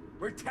now,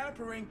 we're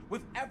tampering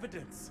with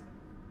evidence.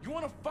 You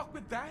wanna fuck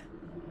with that?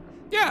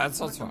 Yeah, that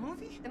sounds The fun.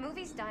 movie? The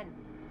movie's done.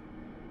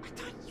 I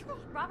thought you...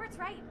 Robert's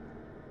right.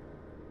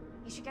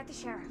 You should get the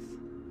sheriff.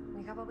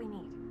 We got what we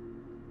need.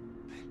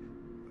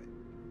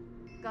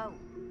 Go.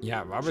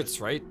 Yeah,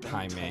 Robert's right, Don't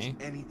Jaime.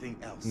 touch anything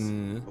else,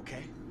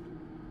 okay?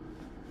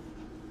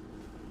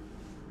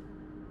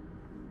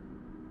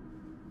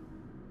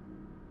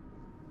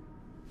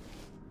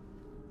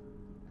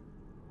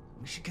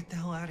 We should get the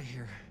hell out of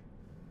here.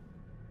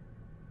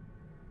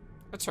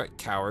 That's right,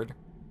 coward.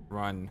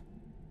 Run.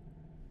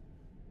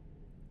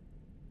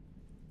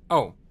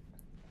 Oh.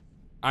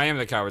 I am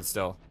the coward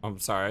still. I'm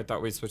sorry, I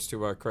thought we switched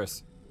to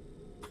Chris.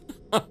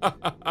 Trying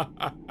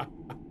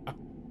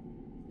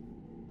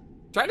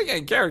to get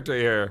in character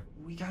here.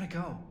 We gotta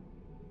go.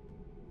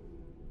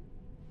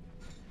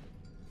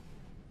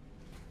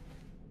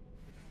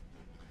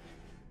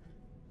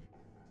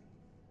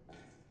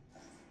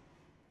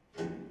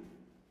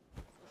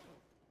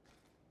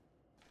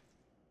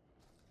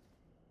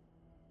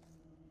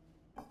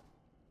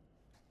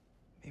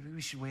 Maybe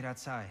we should wait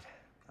outside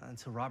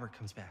until Robert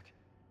comes back.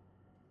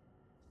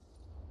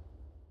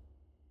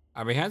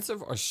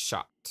 Apprehensive or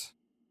shocked?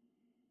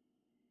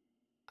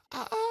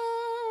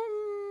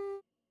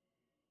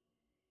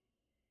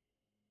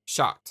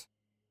 Shocked.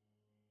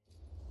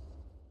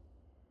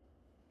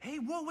 Hey,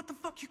 whoa, what the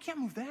fuck? You can't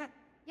move that.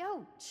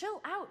 Yo,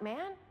 chill out,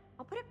 man.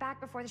 I'll put it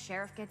back before the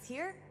sheriff gets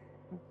here.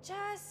 I'm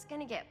just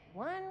gonna get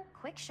one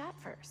quick shot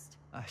first.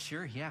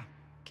 Sure, yeah.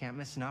 can't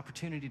miss an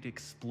opportunity to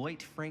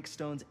exploit Frank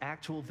Stone's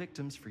actual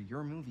victims for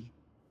your movie.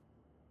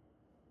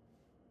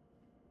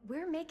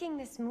 We're making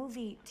this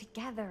movie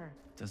together.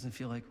 Doesn't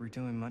feel like we're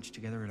doing much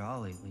together at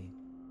all lately.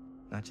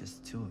 Not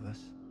just the two of us.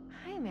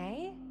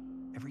 Jaime?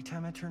 Every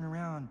time I turn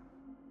around,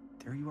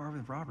 there you are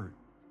with Robert.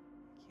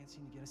 Can't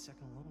seem to get a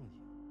second alone with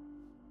you.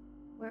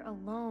 We're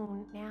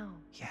alone now.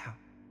 Yeah,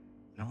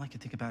 and all I can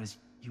think about is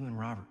you and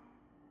Robert.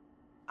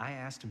 I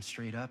asked him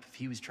straight up if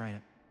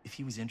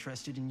he was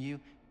interested in you.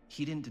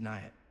 He didn't deny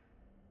it.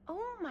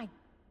 Oh my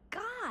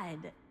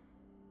god!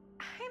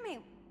 Jaime,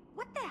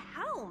 what the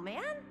hell,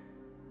 man?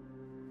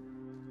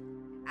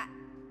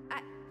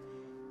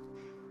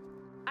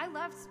 I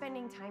love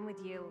spending time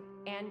with you,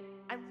 and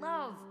I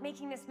love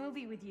making this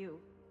movie with you.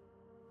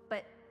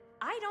 But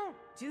I don't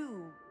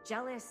do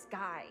jealous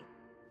guy.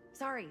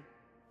 Sorry,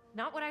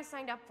 not what I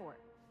signed up for.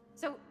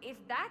 So if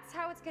that's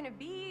how it's gonna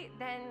be,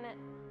 then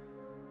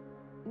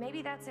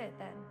maybe that's it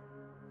then.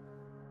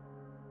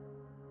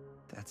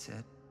 That's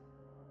it?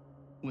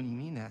 What do you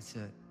mean that's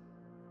it?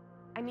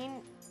 I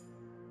mean,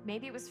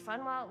 maybe it was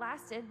fun while it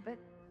lasted, but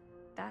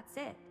that's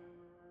it.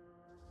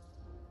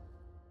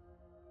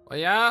 Well,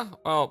 yeah?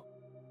 Well,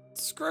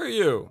 screw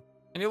you.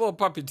 And your little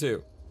puppy,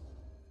 too.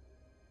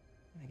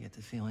 I get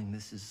the feeling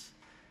this is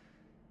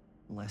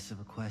less of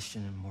a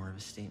question and more of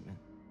a statement.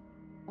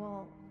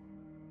 Well,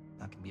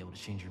 Not gonna be able to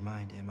change your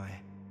mind, am I?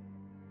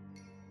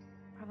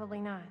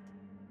 probably not.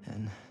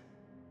 And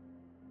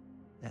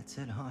that's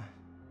it, huh?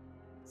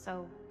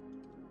 So,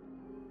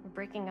 we're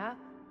breaking up?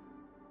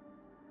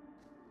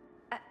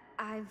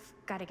 I've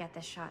got to get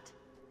this shot.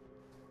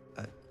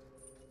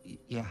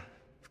 Yeah,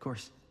 of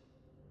course.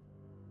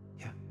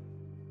 Yeah.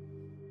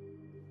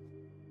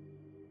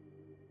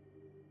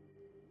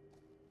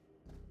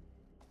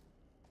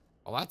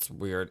 Well, that's a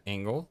weird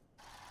angle.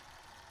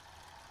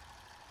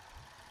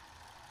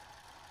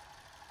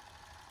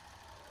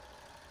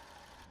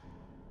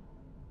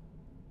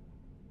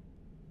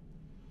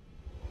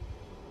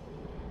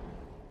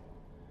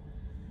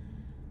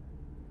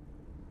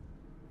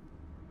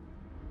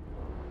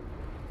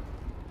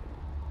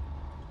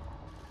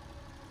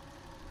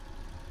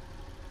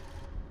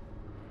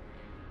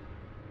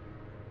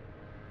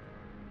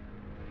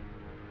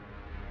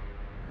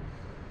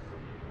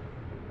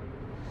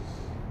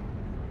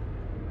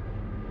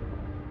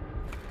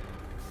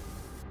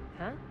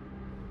 Huh?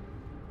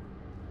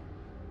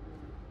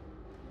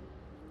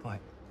 What?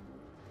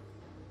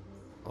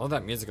 I love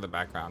that music in the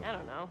background. I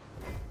don't know.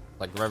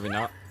 Like revving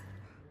up.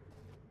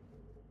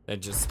 It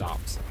just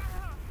stops.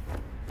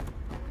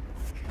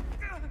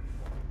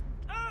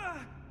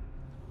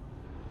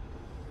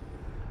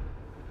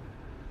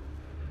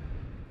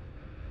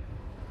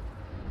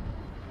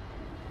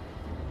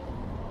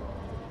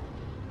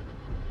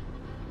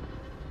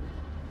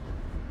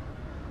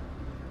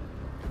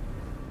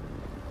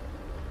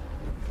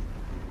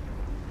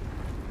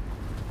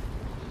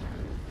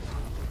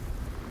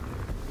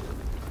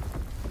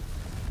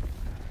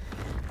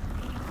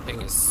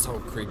 Thing is so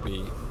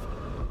creepy.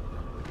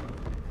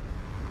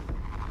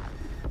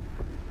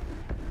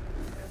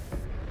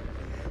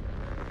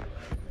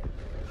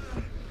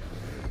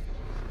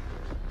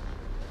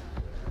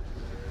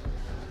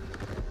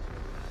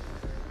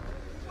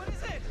 What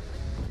is it?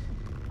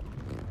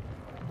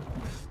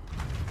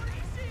 What do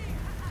you see?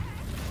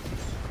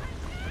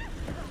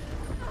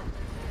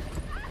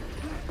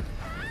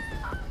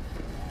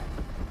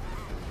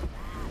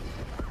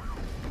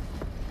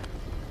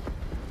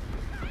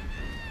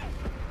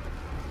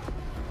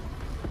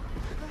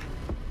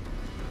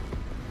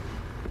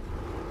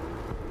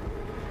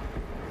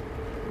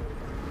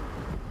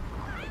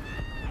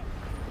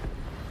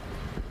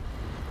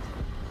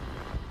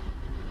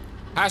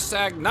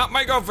 Hashtag not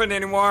my girlfriend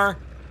anymore.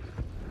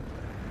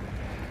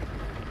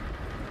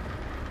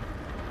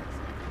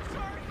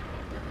 Sorry,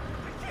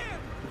 I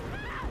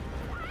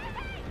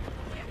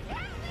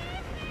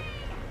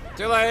can't.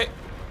 Too late.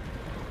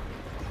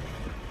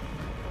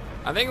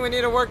 I think we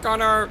need to work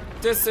on our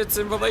distance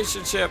in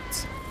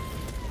relationships.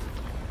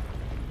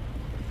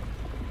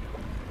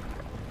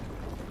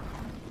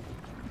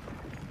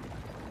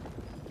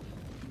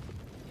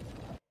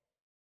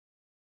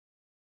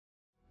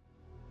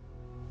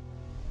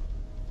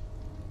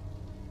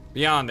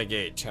 Beyond the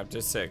Gate, Chapter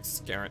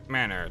 6, Garrett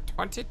Manor,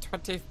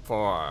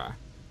 2024.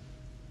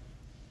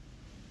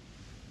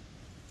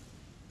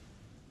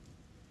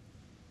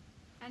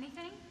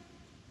 Anything?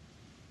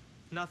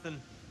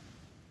 Nothing.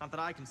 Not that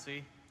I can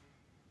see.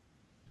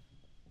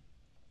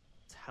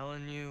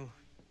 Telling you,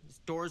 this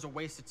door's a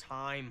waste of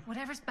time.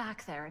 Whatever's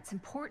back there, it's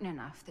important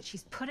enough that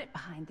she's put it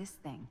behind this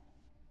thing.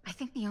 I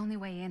think the only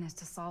way in is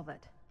to solve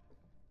it.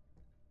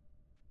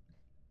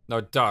 No,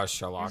 duh,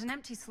 Sherlock. There's an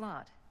empty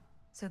slot,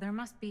 so there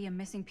must be a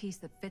missing piece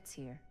that fits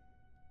here.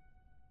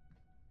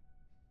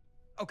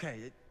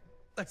 Okay,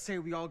 let's say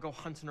we all go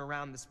hunting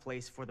around this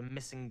place for the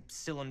missing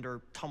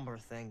cylinder tumbler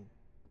thing.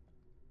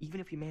 Even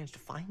if we manage to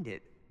find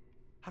it,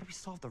 how do we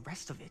solve the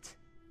rest of it?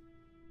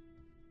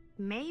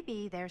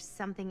 Maybe there's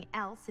something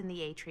else in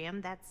the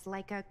atrium that's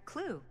like a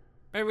clue.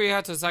 Maybe we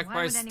had to Why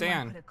sacrifice would anyone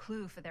Stan. put a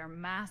clue for their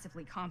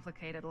massively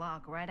complicated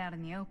lock right out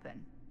in the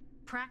open?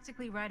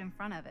 Practically right in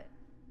front of it.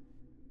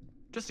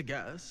 Just a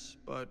guess,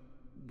 but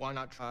why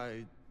not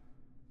try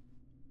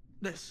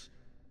this?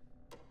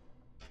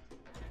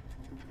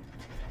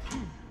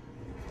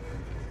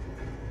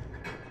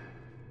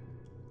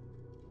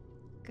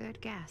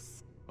 Good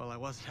guess. Well, I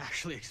wasn't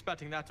actually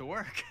expecting that to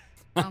work.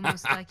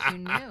 Almost like you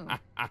knew.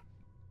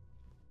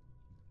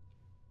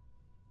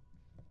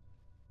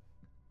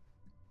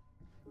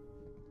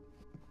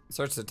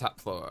 Search the top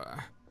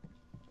floor.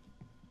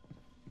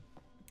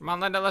 Come on,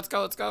 Linda, let's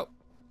go, let's go.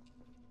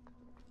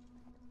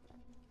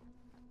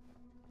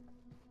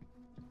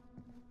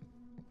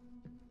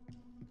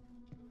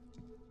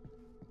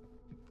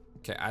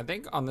 Okay, I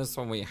think on this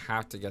one we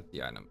have to get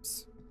the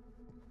items.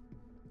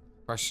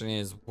 Question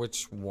is,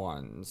 which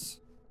ones?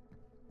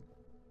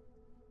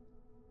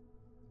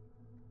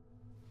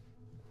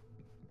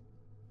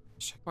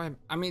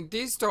 I mean,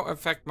 these don't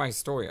affect my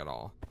story at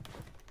all.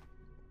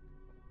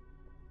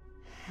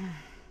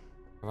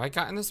 Have I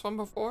gotten this one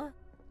before?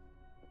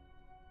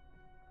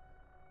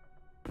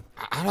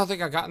 I don't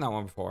think I've gotten that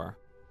one before.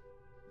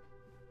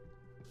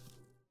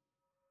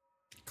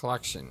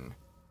 Collection.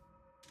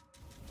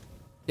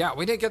 Yeah,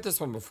 we did get this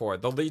one before.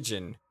 The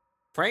Legion.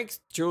 Frank,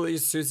 Julie,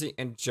 Susie,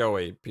 and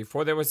Joey.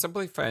 Before they were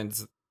simply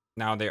friends,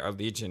 now they are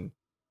Legion.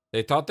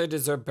 They thought they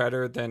deserved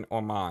better than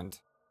Ormond.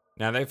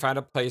 Now they found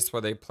a place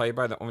where they play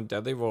by their own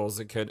deadly rules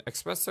and could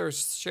express their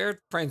shared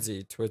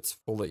frenzy to its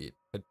fully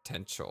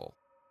potential.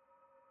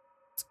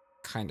 It's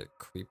kind of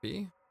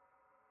creepy.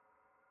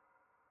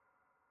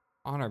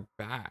 On her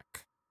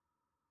back.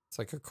 It's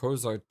like her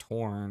clothes are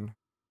torn.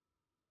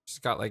 She's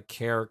got like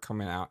hair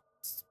coming out.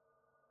 It's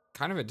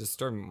kind of a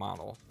disturbing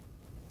model.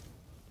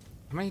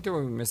 How many do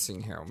we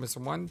missing here? We're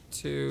missing 1,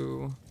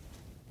 2,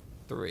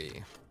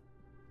 3.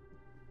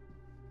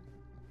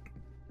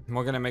 And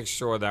we're gonna make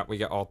sure that we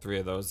get all 3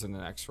 of those in the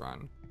next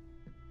run.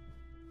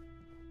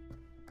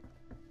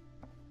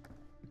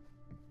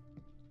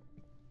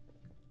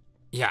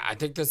 Yeah, I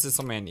think this is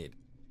something I need.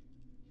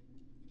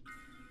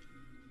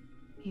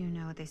 You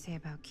know what they say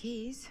about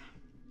keys.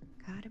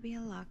 Gotta be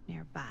a lock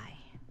nearby.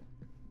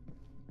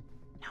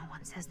 No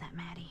one says that,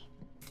 Maddie.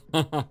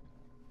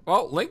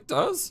 Well, Link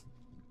does.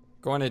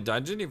 Go in a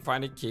dungeon, you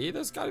find a key.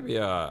 There's gotta be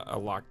a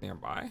lock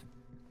nearby.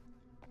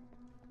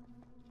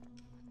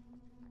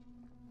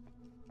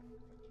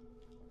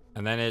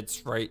 And then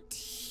it's right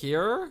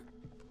here.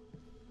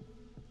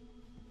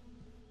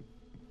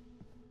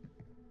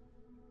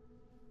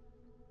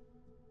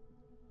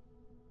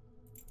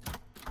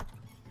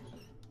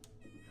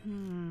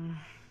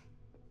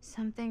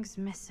 Something's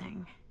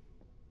missing.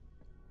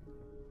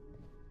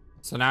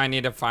 So now I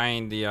need to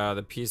find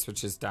the piece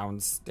which is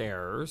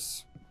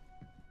downstairs.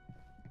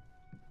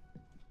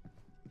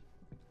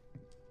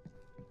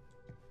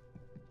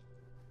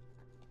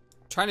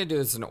 Trying to do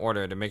this in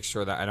order to make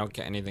sure that I don't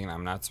get anything that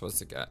I'm not supposed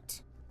to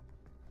get.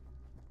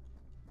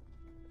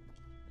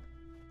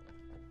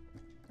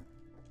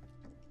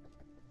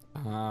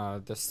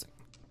 This thing.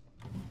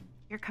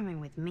 You're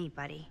coming with me,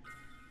 buddy.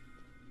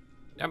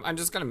 Yep, I'm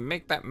just gonna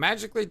make that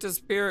magically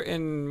disappear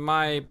in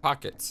my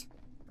pockets.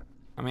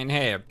 I mean,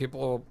 hey, if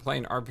people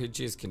playing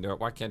RPGs can do it,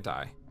 why can't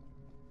I?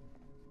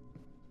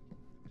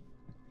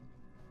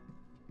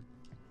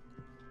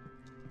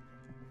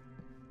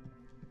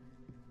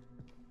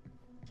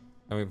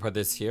 And we put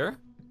this here.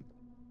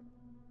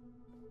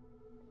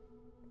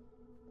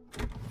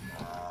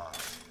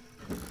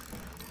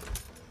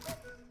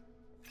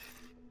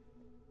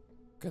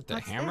 Got the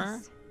What's hammer,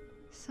 this?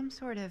 Some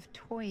sort of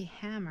toy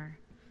hammer.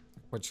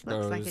 which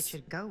Looks goes like it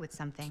should go with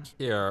something.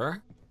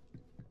 here.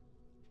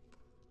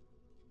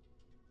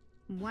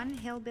 One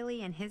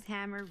hillbilly and his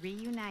hammer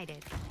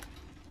reunited.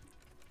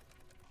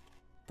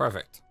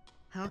 Perfect.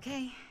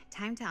 Okay,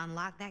 time to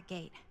unlock that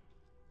gate.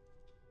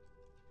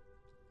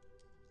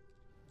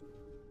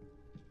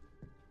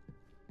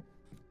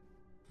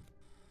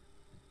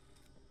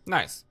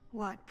 Nice.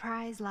 What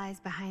prize lies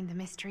behind the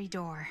mystery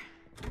door?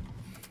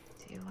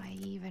 Do I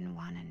even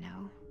want to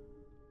know?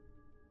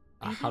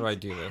 How do I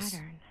Maybe do it's a this?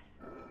 pattern,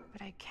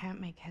 but I can't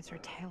make heads or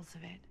tails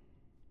of it.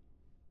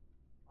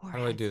 Or How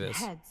do I do heads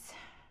this? and heads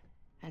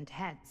and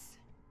heads.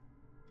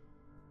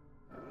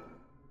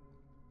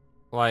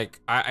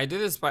 Like, I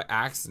did this by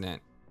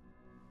accident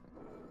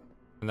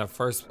in the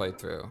first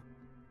playthrough.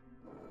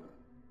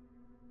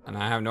 And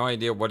I have no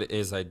idea what it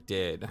is I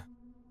did.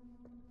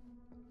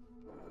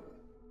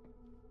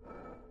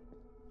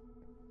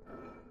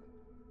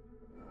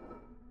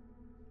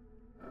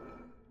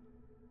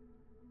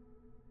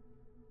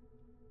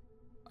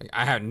 Like,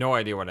 I have no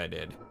idea what I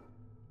did.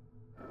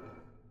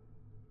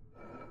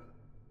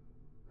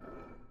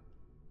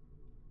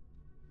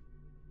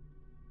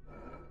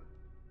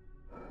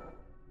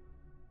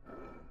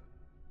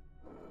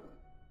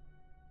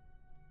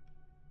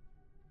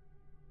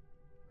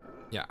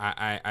 Yeah,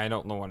 I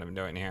don't know what I'm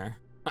doing here.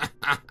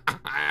 I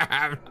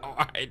have no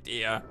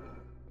idea.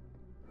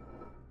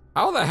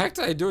 How the heck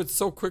did I do it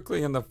so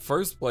quickly in the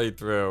first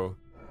playthrough?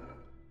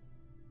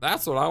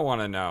 That's what I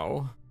want to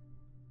know.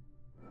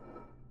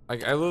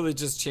 Like, I literally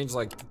just changed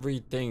like 3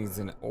 things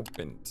and it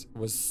opened. It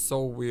was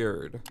so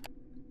weird.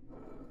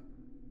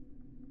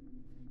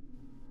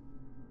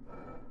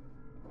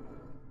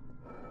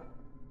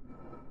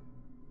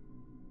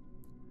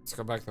 Let's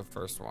go back to the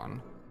first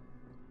one.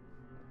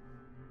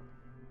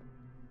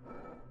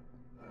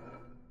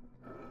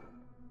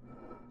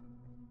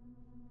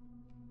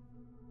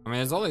 I mean,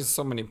 there's only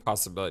so many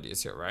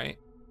possibilities here, right?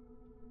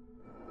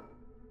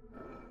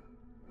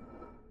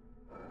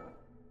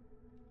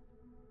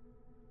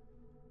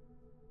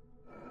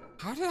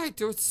 How did I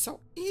do it so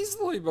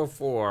easily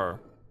before?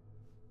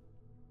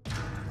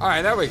 All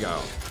right, there we go.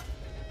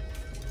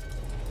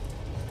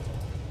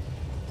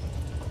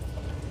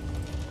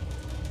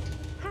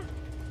 Huh.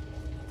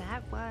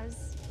 That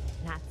was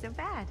not so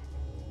bad.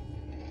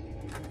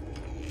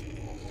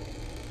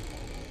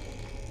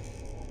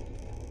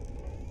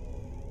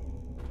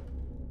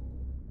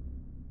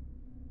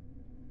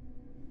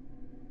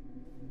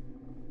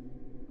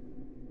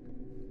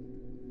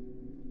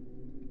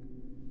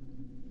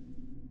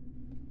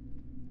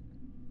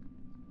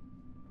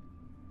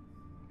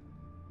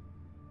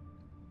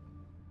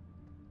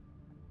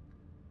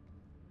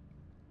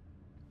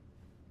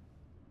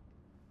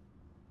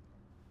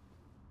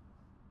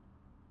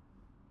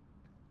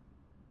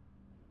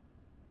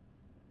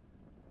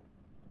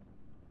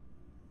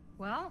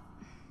 Well,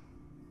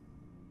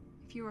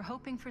 if you were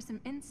hoping for some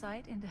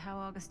insight into how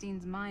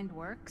Augustine's mind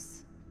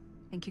works,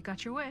 I think you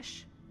got your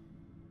wish.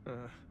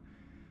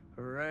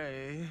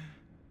 Hooray.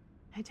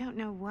 I don't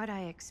know what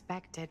I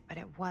expected, but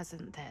it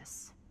wasn't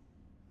this.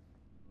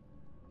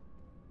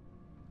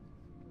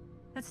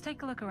 Let's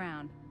take a look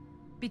around.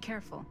 Be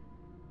careful.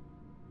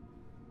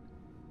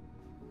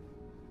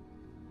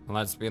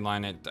 Let's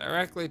beeline it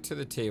directly to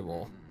the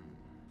table.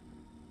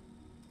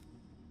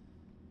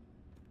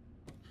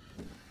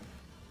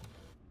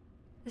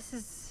 This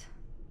is...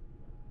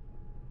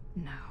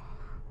 No.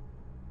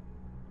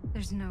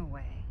 There's no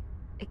way.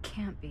 It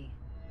can't be.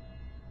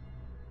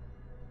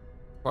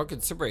 Well,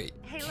 could Super 8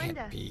 Hey, can't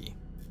Linda. be.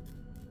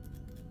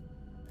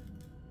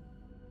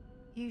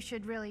 You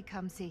should really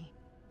come see.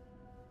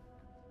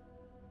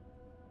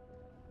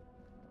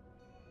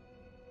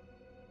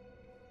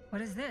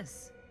 What is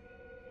this?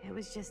 It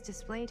was just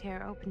displayed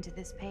here, open to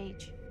this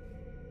page.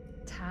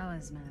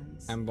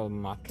 Talismans.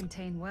 Emblematic.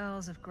 Contain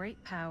wells of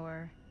great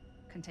power,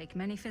 can take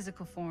many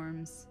physical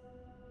forms,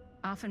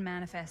 often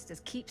manifest as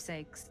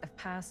keepsakes of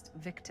past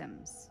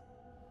victims.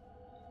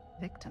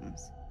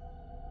 Victims?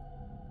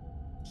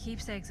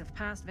 Keepsakes of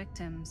past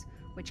victims,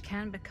 which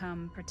can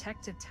become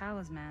protective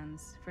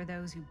talismans for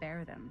those who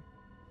bear them.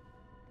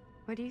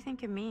 What do you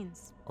think it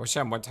means? I wish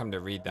I had more time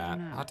to read that.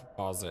 No. I'll have to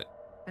pause it.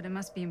 But it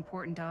must be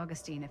important to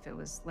Augustine if it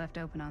was left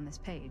open on this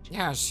page.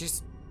 Yeah,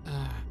 she's...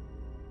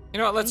 You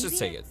know what, let's just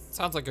Maybe take it.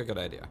 Sounds like a good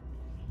idea.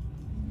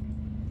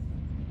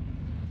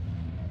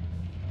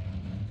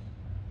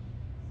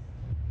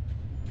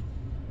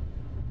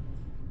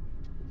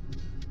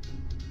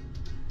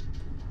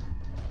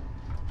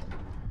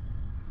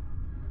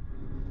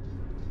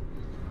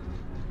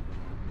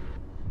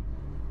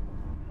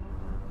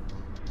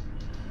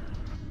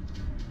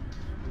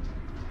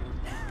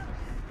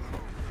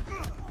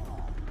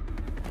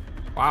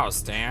 Wow,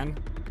 Stan.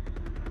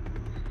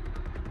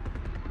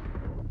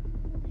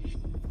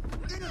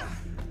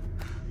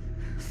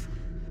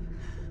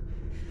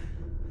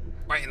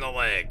 Right in the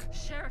leg.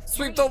 Sheriff,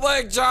 Sweep the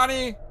leg,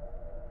 Johnny!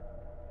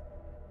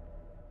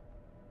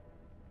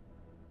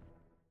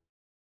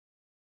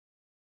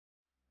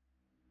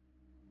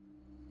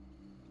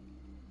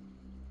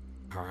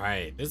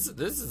 Alright, this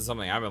is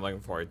something I've been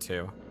looking forward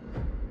to.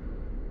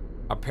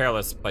 A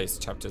Perilous Place,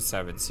 Chapter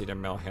 7, Cedar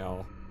Mill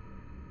Hill.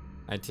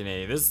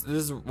 1980. This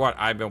is what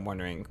I've been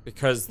wondering,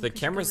 because the we should go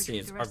camera retrieve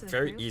scenes the are rest of the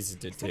very crew? easy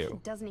to Except he do.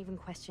 doesn't even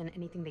question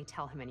anything they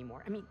tell him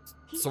anymore. I mean,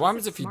 So what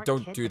happens if you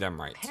don't do them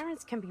right?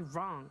 Parents can be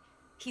wrong.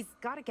 He's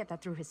got to get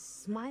that through his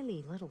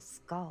smiley little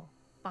skull.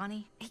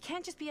 Bonnie? He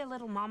can't just be a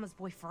little mama's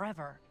boy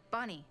forever.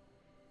 Bonnie.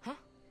 Huh?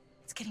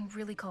 It's getting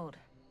really cold.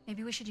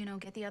 Maybe we should,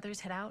 get the others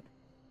head out?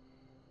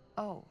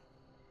 Oh,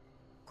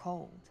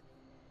 cold.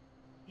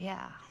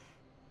 Yeah,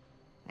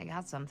 I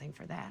got something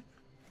for that.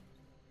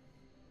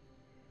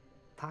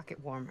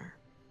 Pocket warmer.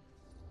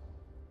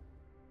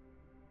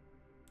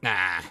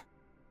 Nah.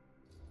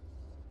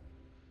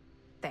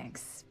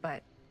 Thanks,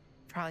 but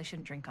probably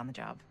shouldn't drink on the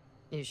job.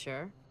 You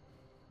sure?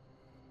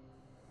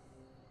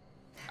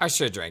 I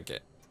should drank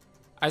it.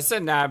 I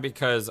said nah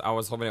because I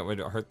was hoping it would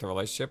hurt the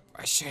relationship.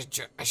 I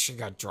should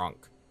got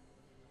drunk.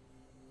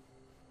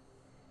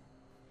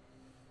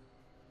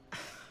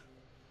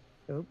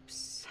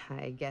 Oops,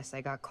 I guess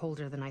I got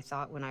colder than I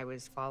thought when I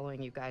was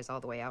following you guys all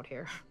the way out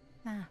here.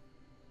 Nah.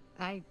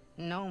 I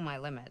know my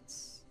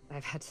limits.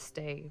 I've had to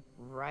stay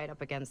right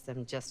up against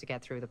them just to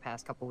get through the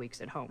past couple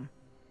weeks at home.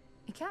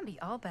 It can't be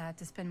all bad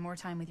to spend more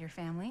time with your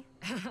family.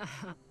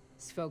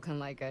 Spoken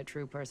like a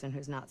true person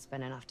who's not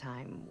spent enough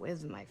time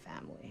with my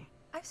family.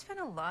 I've spent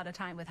a lot of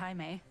time with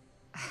Jaime.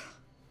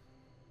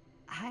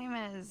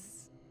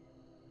 Jaime's...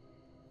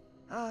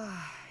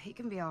 he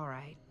can be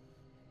alright.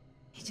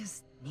 He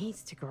just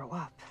needs to grow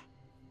up.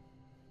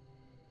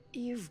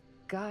 You've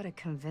got to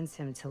convince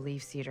him to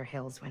leave Cedar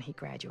Hills when he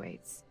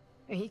graduates.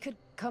 He could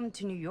come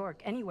to New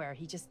York, anywhere.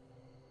 He just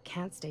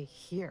can't stay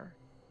here.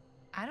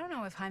 I don't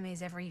know if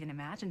Jaime's ever even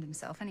imagined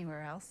himself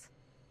anywhere else.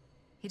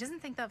 He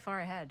doesn't think that far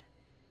ahead.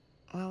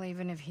 Well,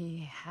 even if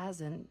he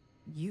hasn't,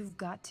 you've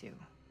got to.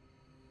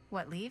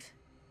 What, leave?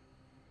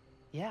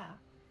 Yeah.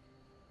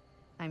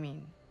 I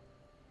mean,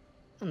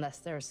 unless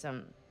there's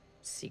some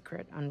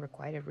secret,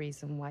 unrequited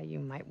reason why you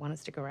might want to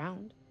stick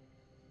around.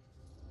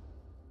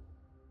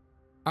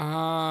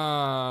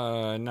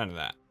 None of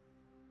that.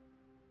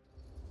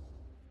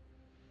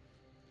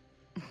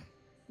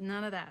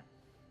 None of that.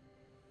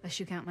 Unless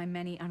you count my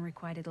many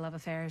unrequited love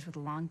affairs with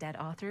long-dead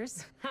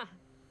authors. Ha!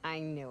 I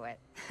knew it.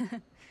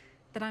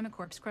 That I'm a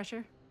corpse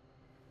crusher.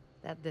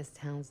 That this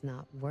town's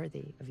not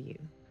worthy of you.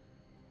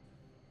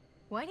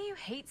 Why do you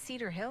hate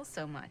Cedar Hills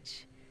so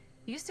much?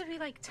 You used to be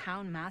like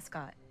town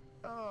mascot.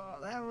 Oh,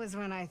 that was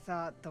when I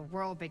thought the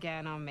world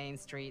began on Main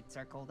Street,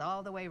 circled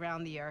all the way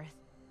around the earth,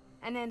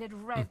 and ended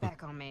right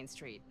back on Main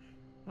Street.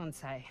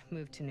 Once I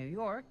moved to New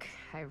York,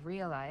 I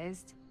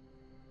realized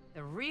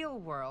the real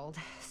world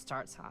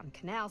starts on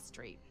Canal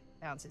Street,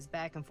 bounces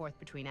back and forth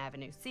between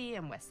Avenue C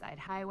and West Side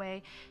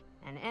Highway,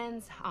 and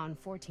ends on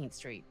 14th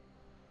Street.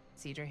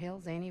 Cedar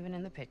Hills ain't even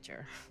in the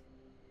picture.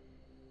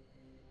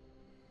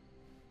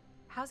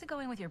 How's it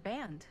going with your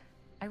band?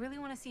 I really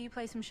want to see you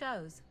play some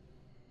shows.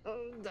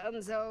 Oh,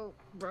 donezo,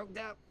 broke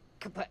up,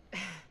 kaput.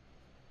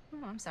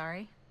 Oh, I'm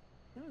sorry.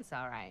 It's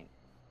all right.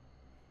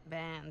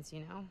 Bands, you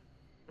know?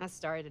 I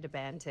started a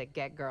band to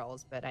get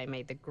girls, but I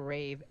made the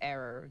grave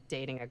error of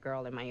dating a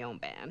girl in my own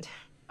band.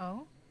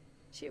 Oh?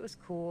 She was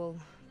cool,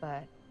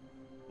 but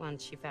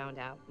once she found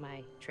out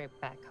my trip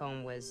back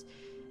home was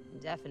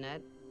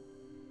indefinite,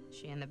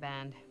 she and the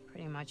band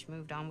pretty much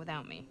moved on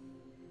without me.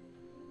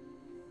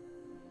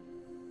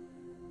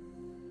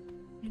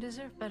 You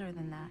deserve better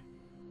than that.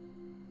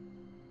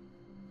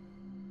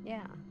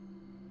 Yeah,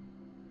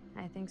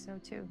 I think so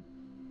too.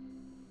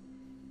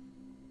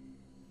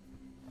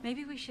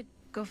 Maybe we should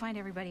go find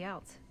everybody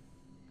else.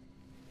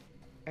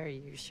 Are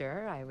you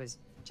sure? I was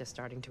just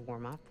starting to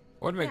warm up.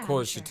 Would have been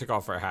cool if she took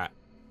off her hat.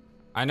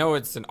 I know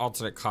it's an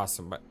alternate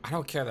costume, but I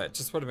don't care. That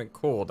just would have been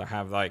cool to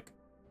have, like,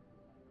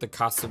 the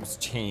costumes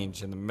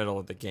change in the middle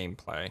of the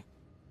gameplay.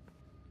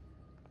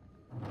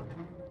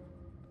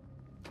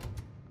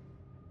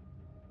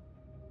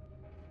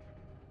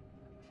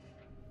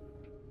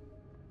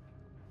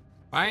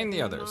 Find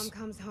the others. Mom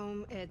comes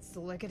home, it's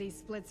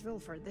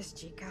lickety-splitsville for this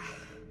chica.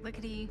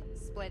 Lickety.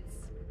 Splits,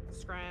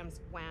 scrams,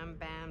 wham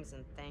bams,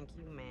 and thank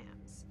you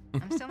ma'ams.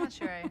 I'm still not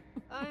sure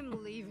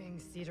I'm leaving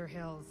Cedar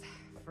Hills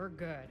for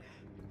good.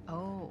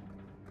 Oh.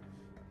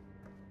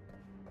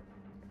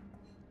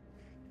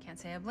 Can't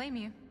say I blame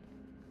you.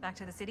 Back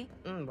to the city?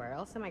 Where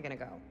else am I gonna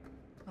go?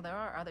 Well, there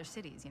are other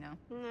cities, you know.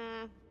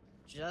 Nah,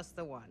 just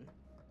the one.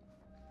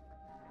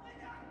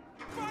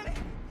 Ronnie!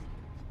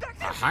 Back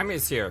there!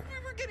 Jaime's here.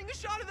 We were getting a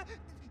shot of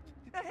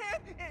the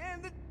head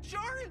and the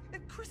jar,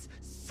 and Chris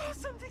saw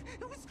something.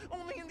 It was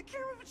only in the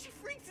camera, but she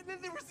freaked, and then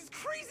there was this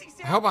crazy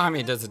sound. I hope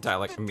Jaime doesn't die,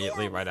 like,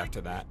 immediately right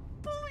after that.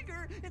 Pulling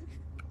her, and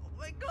oh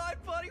my god,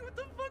 buddy, what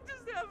the fuck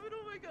just happened?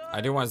 Oh my god. I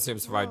do want to see him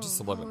survive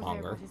just a little bit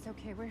longer. It's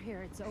okay, we're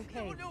here, it's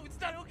okay. No,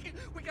 it's not okay.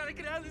 We gotta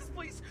get out of this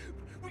place.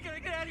 We gotta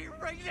get out of here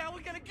right now.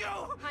 We gotta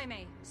go.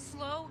 Jaime,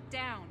 slow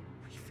down.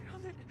 We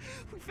found it.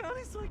 We found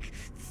his, like,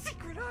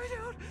 secret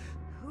hideout.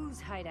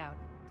 Whose hideout?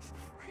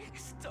 Frank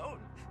Stone.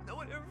 No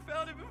one ever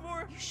found it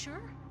before. You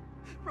sure?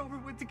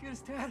 Robert went to get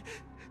his dad.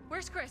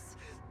 Where's Chris?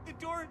 The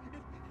door.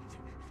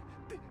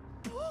 They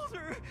pulled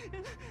her.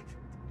 And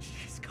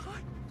she's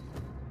gone.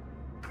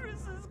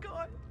 Chris is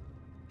gone.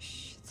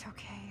 Shh, it's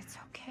okay, it's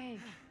okay.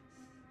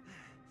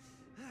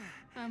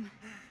 I'm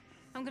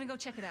gonna go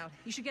check it out.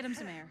 You should get him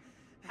some air.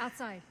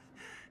 Outside.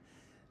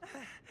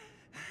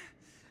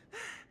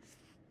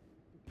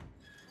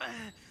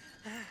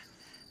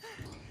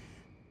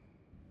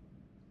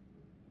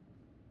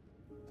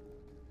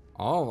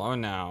 All alone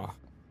now.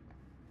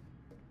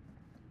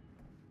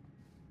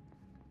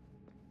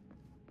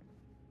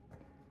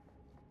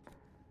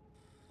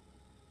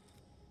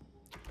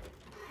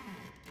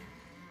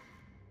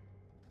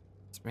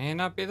 This may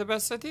not be the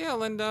best idea,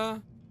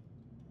 Linda.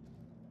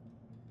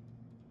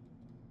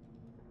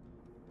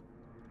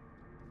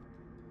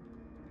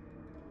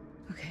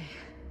 Okay.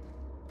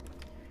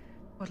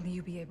 What'll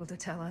you be able to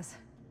tell us?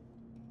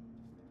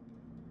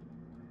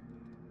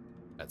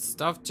 That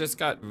stuff just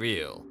got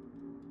real.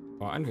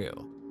 Or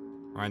unreal.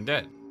 Or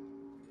undead.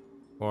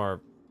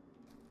 Or...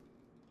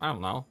 I don't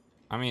know.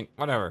 I mean,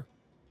 whatever.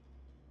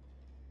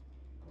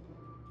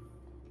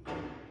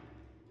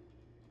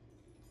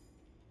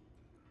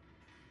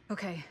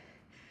 Okay.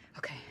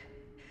 Okay.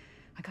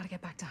 I gotta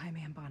get back to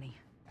Jaime and Bonnie.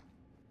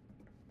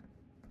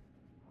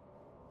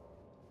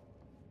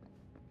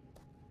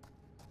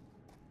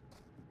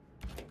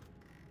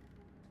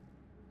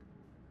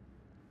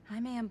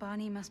 Jaime and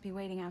Bonnie must be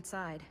waiting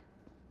outside.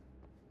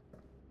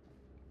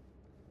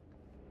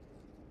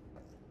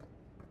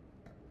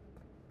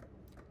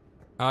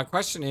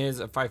 Question is,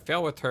 if I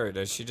fail with her,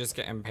 does she just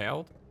get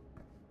impaled?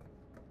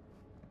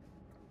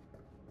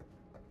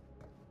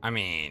 I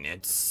mean,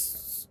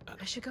 it's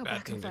I should go bad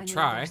back and thing find to the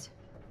try. others.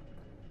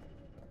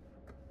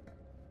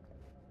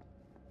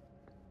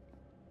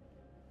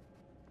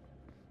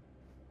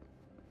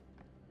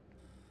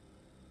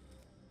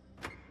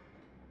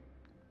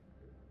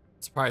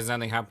 Surprised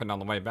nothing happened on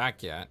the way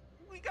back yet.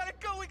 We gotta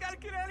go. We gotta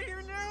get out of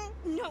here now.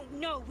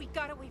 No, we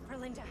gotta wait for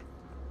Linda.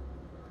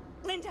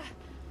 Linda,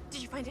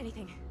 did you find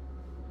anything?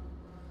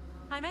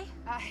 Jaime?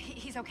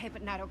 He's okay,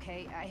 but not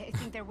okay. I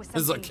think there was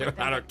He's something okay, with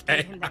but not them that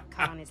okay. gave him that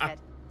cut on his head.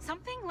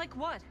 Something like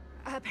what?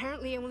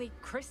 Apparently only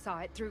Chris saw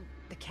it through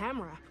the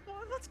camera. Come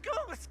on, let's go.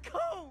 Let's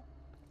go.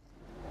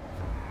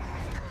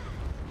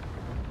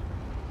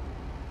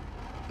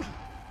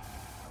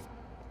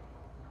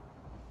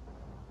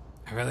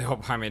 I really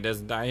hope Jaime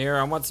doesn't die here.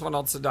 I want someone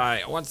else to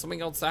die. I want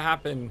something else to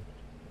happen.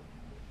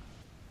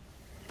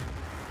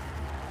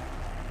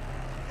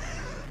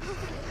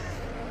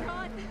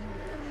 Run!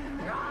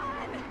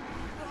 Run!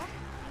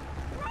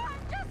 Run!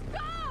 Just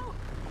go!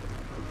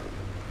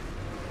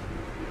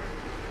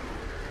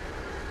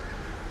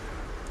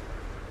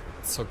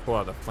 It's so cool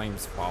how the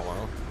flames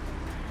follow.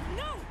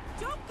 No!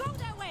 Don't go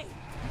that way!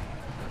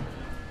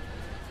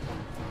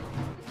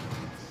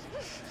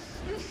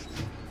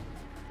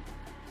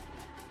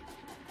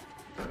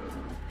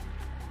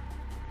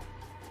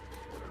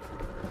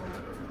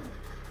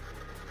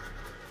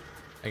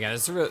 Again,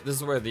 this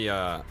is where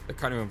the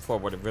cutting room floor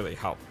would have really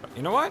helped. But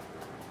you know what?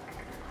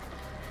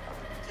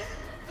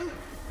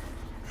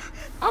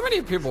 How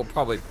many people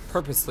probably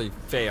purposely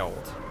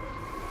failed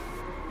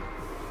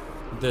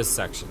this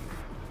section?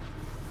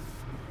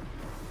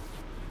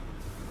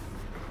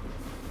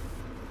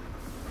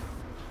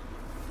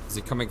 Is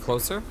he coming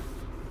closer?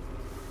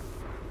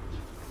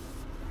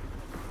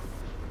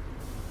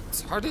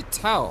 It's hard to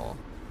tell.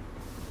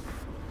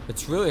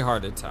 It's really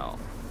hard to tell.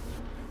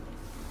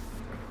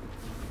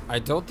 I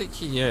don't think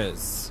he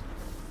is.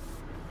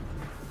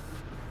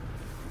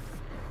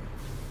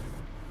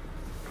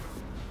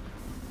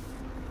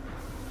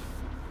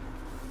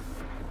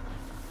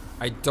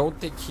 I don't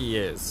think he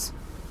is.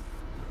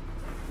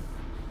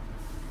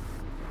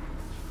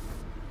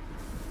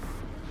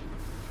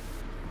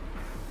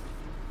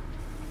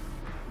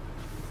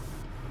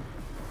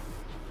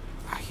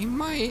 He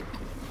might.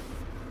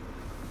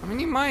 I mean,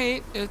 he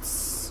might.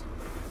 It's...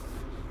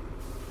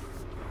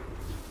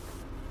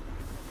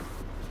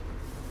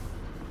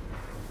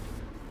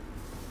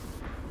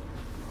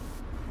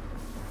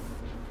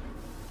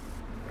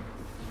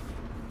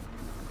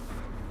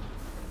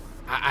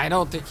 I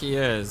don't think he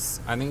is.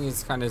 I think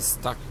he's kind of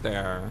stuck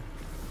there.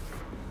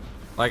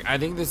 Like, I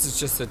think this is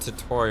just a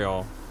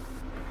tutorial.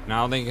 And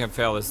I don't think he can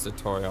fail this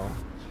tutorial.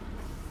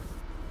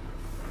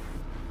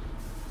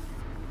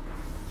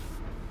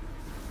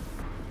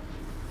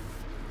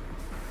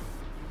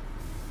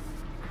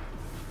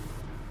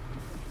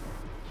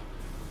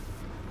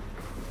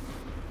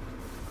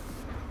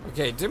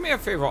 Okay, do me a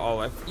favor,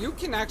 Olive. You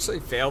can actually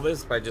fail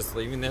this by just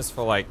leaving this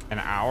for like an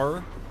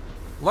hour.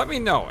 Let me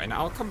know, and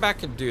I'll come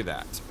back and do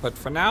that. But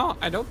for now,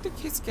 I don't think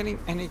he's getting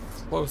any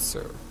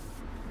closer.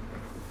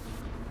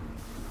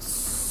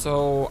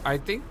 So, I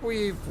think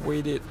we've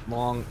waited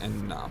long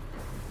enough.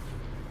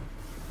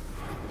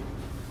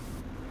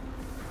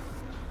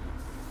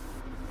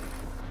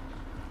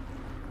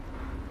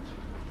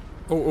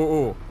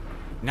 Oh.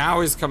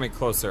 Now he's coming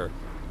closer.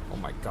 Oh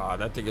my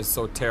god, that thing is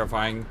so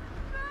terrifying.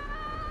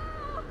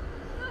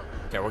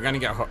 Okay, we're gonna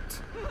get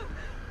hooked.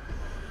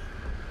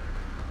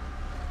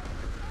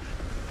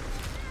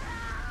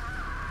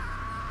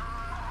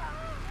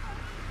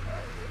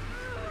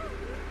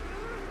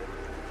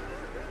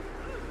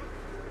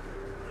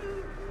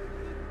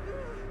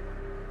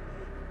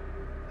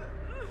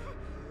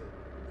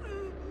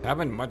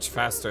 Happened much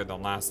faster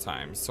than last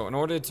time. So in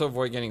order to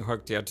avoid getting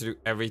hooked, you have to do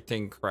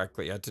everything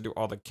correctly. You have to do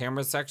all the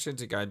camera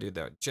sections. You gotta do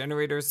the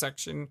generator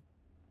section.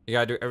 You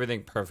gotta do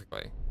everything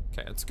perfectly.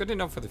 Okay, it's good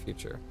enough for the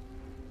future.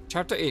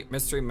 Chapter 8,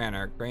 Mystery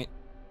Manor, Great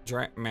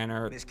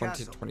Manor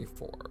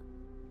 2024.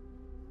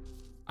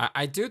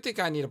 I do think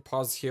I need to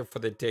pause here for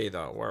the day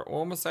though. We're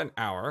almost at an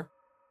hour.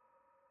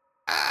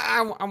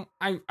 Oh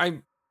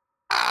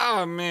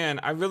man,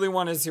 I really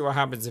want to see what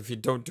happens if you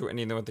don't do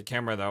anything with the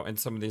camera though in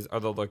some of these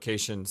other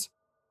locations.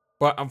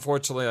 But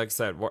unfortunately, like I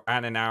said, we're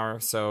at an hour,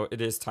 so it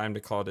is time to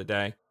call it a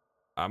day.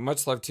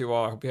 Much love to you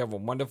all. I hope you have a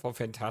wonderful,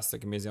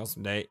 fantastic, amazing,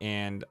 awesome day.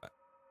 And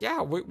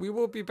yeah, we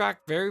will be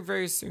back very,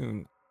 very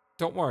soon.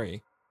 Don't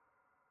worry.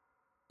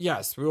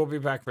 Yes, we will be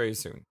back very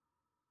soon.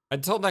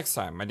 Until next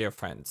time, my dear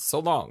friends, so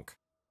long,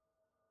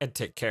 and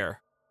take care.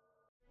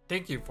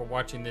 Thank you for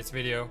watching this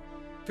video.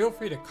 Feel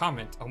free to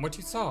comment on what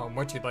you saw and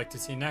what you'd like to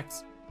see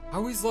next. I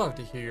always love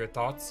to hear your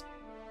thoughts.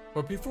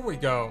 But before we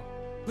go,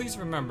 please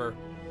remember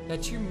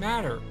that you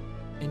matter,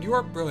 and you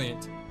are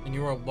brilliant, and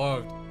you are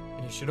loved,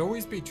 and you should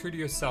always be true to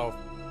yourself.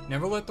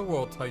 Never let the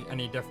world tell you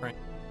any different.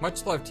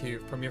 Much love to you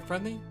from your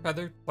friendly,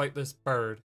 feathered, flightless bird.